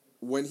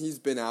when he's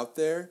been out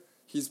there,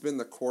 he's been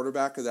the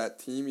quarterback of that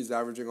team. He's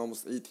averaging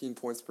almost 18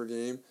 points per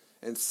game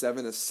and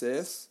 7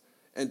 assists.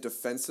 And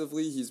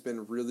defensively, he's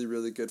been really,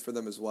 really good for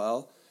them as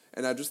well.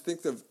 And I just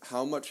think of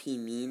how much he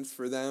means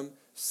for them,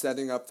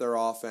 setting up their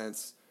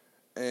offense.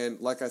 And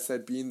like I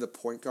said, being the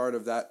point guard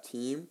of that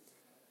team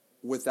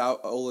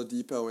without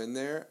Oladipo in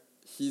there,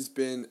 he's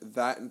been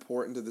that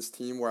important to this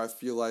team where I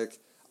feel like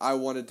I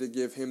wanted to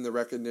give him the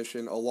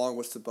recognition along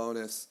with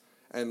Sabonis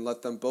and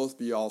let them both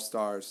be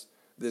all-stars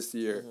this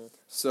year.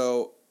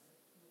 So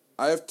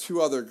I have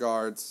 2 other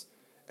guards,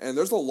 and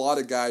there's a lot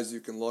of guys you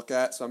can look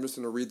at, so I'm just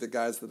going to read the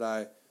guys that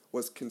I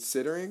was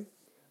considering.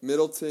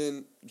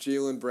 Middleton,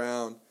 Jaylen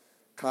Brown,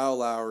 Kyle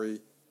Lowry,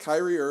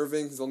 Kyrie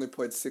Irving. He's only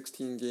played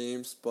 16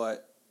 games,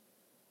 but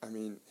I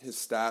mean, his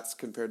stats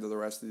compared to the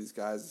rest of these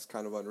guys is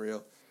kind of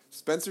unreal.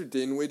 Spencer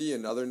Dinwiddie,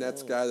 another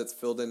Nets guy that's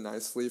filled in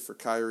nicely for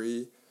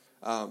Kyrie.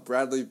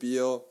 Bradley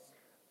Beal.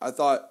 I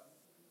thought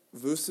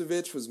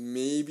Vucevic was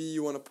maybe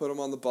you want to put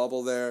him on the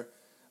bubble there,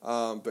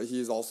 but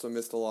he's also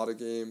missed a lot of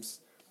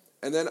games.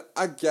 And then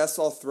I guess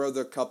I'll throw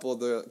the couple of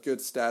the good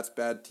stats,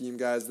 bad team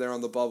guys there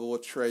on the bubble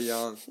with Trae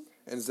Young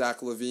and Zach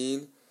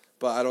LaVine,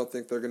 but I don't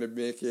think they're going to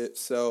make it.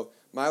 So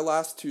my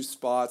last 2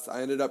 spots,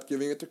 I ended up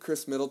giving it to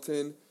Chris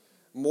Middleton,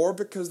 more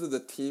because of the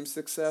team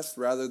success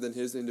rather than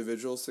his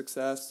individual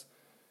success.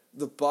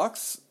 The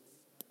Bucks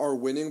are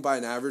winning by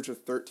an average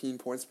of 13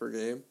 points per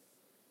game.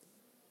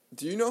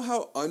 Do you know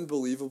how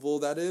unbelievable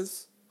that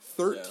is?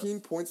 13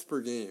 points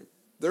per game.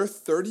 They're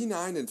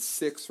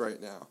 39-6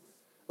 right now.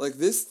 Like,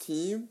 this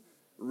team,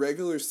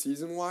 regular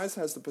season-wise,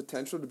 has the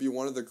potential to be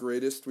one of the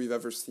greatest we've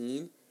ever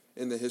seen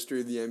in the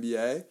history of the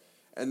NBA.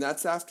 And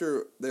that's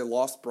after they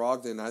lost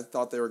Brogdon. I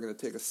thought they were going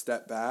to take a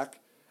step back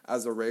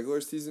as a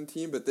regular season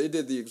team, but they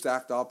did the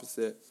exact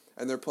opposite,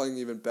 and they're playing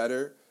even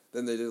better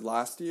than they did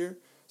last year.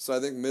 So I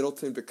think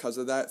Middleton, because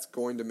of that, is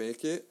going to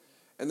make it.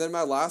 And then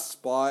my last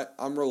spot,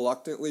 I'm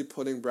reluctantly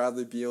putting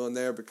Bradley Beal in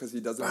there because he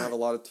doesn't have a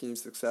lot of team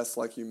success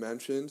like you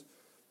mentioned.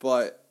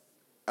 But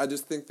I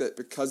just think that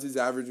because he's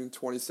averaging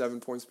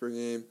 27 points per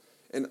game,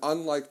 and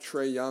unlike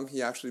Trae Young,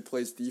 he actually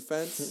plays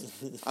defense,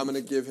 I'm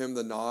going to give him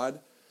the nod.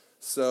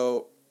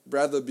 So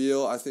Bradley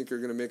Beal, I think, are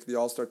going to make the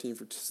All-Star team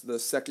for the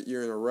second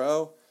year in a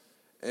row.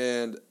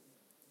 And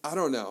I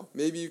don't know.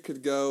 Maybe you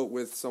could go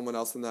with someone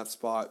else in that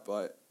spot,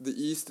 but the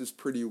East is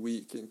pretty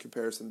weak in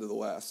comparison to the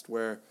West,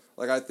 where,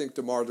 like, I think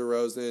DeMar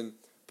DeRozan,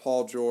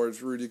 Paul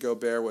George, Rudy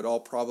Gobert would all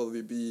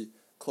probably be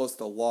close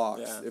to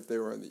locks if they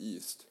were in the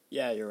East.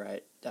 Yeah, you're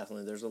right.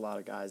 Definitely. There's a lot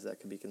of guys that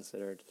could be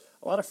considered.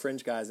 A lot of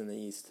fringe guys in the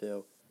East,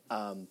 too,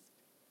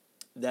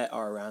 that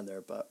are around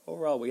there. But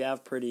overall, we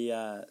have pretty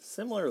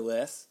similar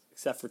lists,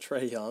 except for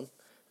Trae Young.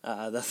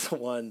 That's the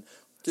one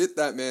Get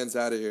that man's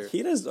out of here.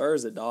 He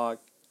deserves it, dog.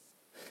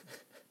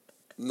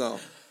 No.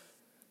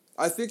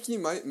 I think he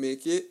might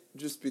make it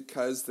just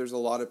because there's a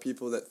lot of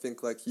people that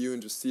think like you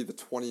and just see the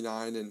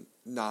 29 and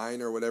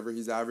 9 or whatever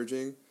he's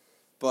averaging.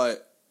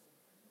 But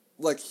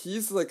like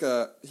he's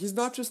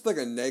not just like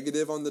a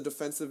negative on the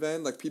defensive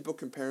end. Like people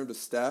compare him to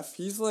Steph.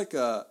 He's like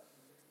a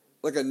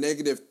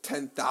negative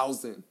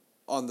 10,000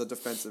 on the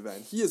defensive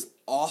end. He is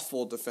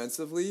awful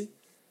defensively,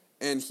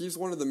 and he's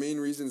one of the main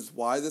reasons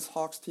why this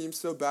Hawks team's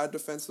so bad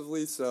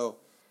defensively. So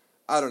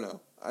I don't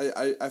know.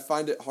 I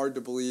find it hard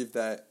to believe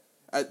that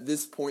at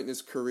this point in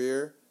his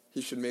career,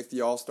 he should make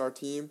the All-Star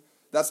team.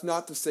 That's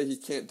not to say he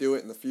can't do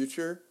it in the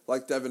future,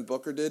 like Devin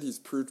Booker did. He's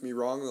proved me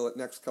wrong the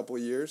next couple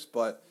of years,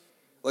 but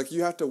like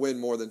you have to win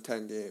more than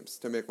 10 games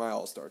to make my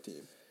All-Star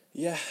team.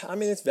 Yeah, I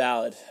mean, it's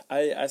valid.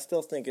 I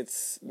still think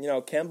it's,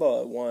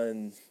 Kemba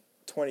won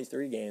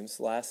 23 games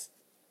last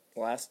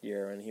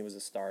year when he was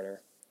a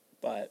starter,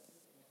 but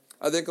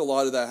I think a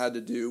lot of that had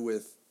to do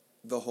with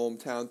the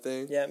hometown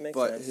thing. Yeah, it makes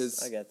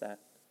sense. I get that.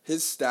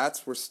 His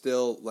stats were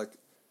still like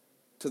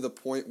to the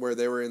point where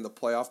they were in the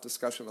playoff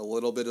discussion a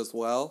little bit as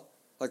well.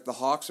 Like the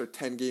Hawks are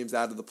 10 games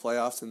out of the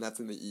playoffs, and that's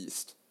in the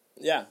East.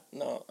 Yeah,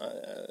 no,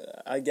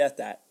 I get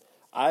that.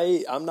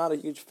 I'm not a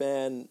huge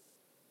fan.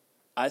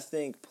 I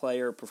think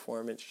player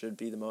performance should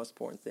be the most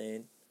important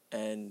thing,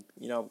 and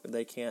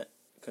they can't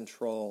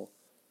control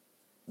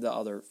the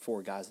other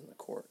 4 guys in the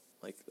court.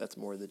 Like that's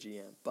more the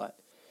GM, but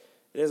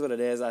it is what it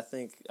is. I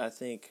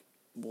think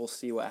we'll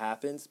see what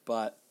happens,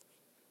 but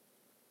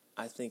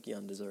I think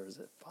Young deserves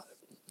it. But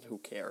who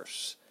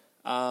cares?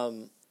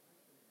 I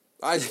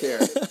care.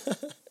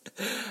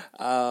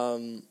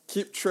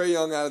 Keep Trae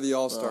Young out of the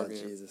All-Star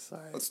game. Jesus,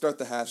 sorry. Let's start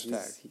the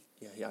hashtag.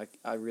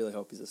 I really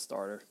hope he's a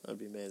starter. That'd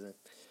be amazing.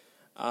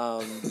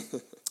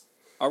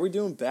 Are we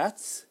doing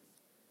bets?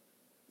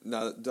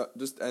 No,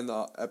 just end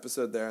the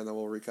episode there, and then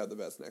we'll recap the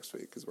bets next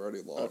week because we're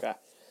already long.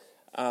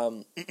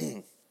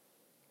 Okay.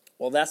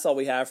 Well, that's all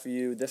we have for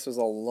you. This was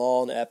a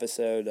long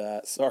episode.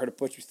 Sorry to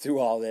put you through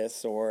all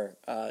this, or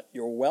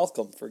you're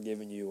welcome for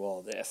giving you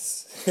all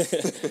this.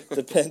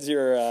 Depends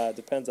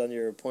on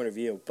your point of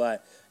view.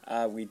 But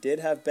we did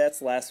have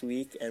bets last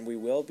week, and we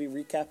will be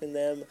recapping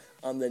them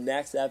on the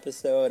next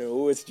episode.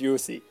 And it's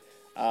juicy.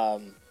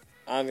 I'm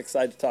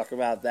excited to talk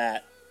about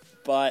that.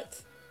 But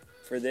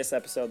for this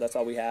episode, that's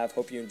all we have.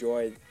 Hope you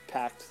enjoyed.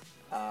 Packed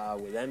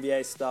with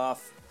NBA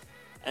stuff,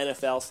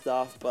 NFL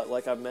stuff, but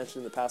like I've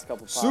mentioned in the past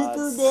couple pods,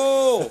 Super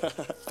Bowl!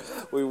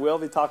 We will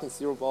be talking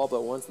Super Bowl,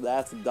 but once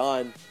that's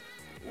done,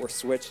 we're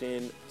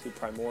switching to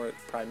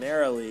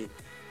primarily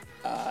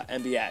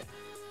NBA.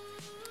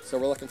 So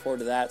we're looking forward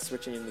to that,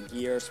 switching in the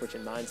gear,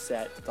 switching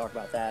mindset to talk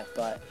about that.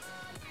 But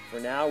for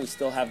now, we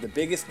still have the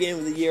biggest game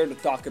of the year to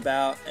talk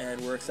about,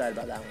 and we're excited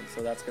about that one.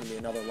 So that's going to be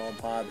another long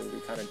pod where we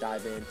kind of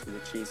dive into the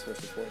Chiefs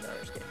versus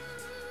 49ers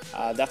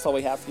game. That's all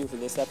we have for you for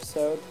this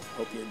episode.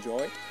 Hope you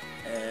enjoyed,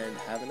 and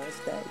have a nice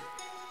day.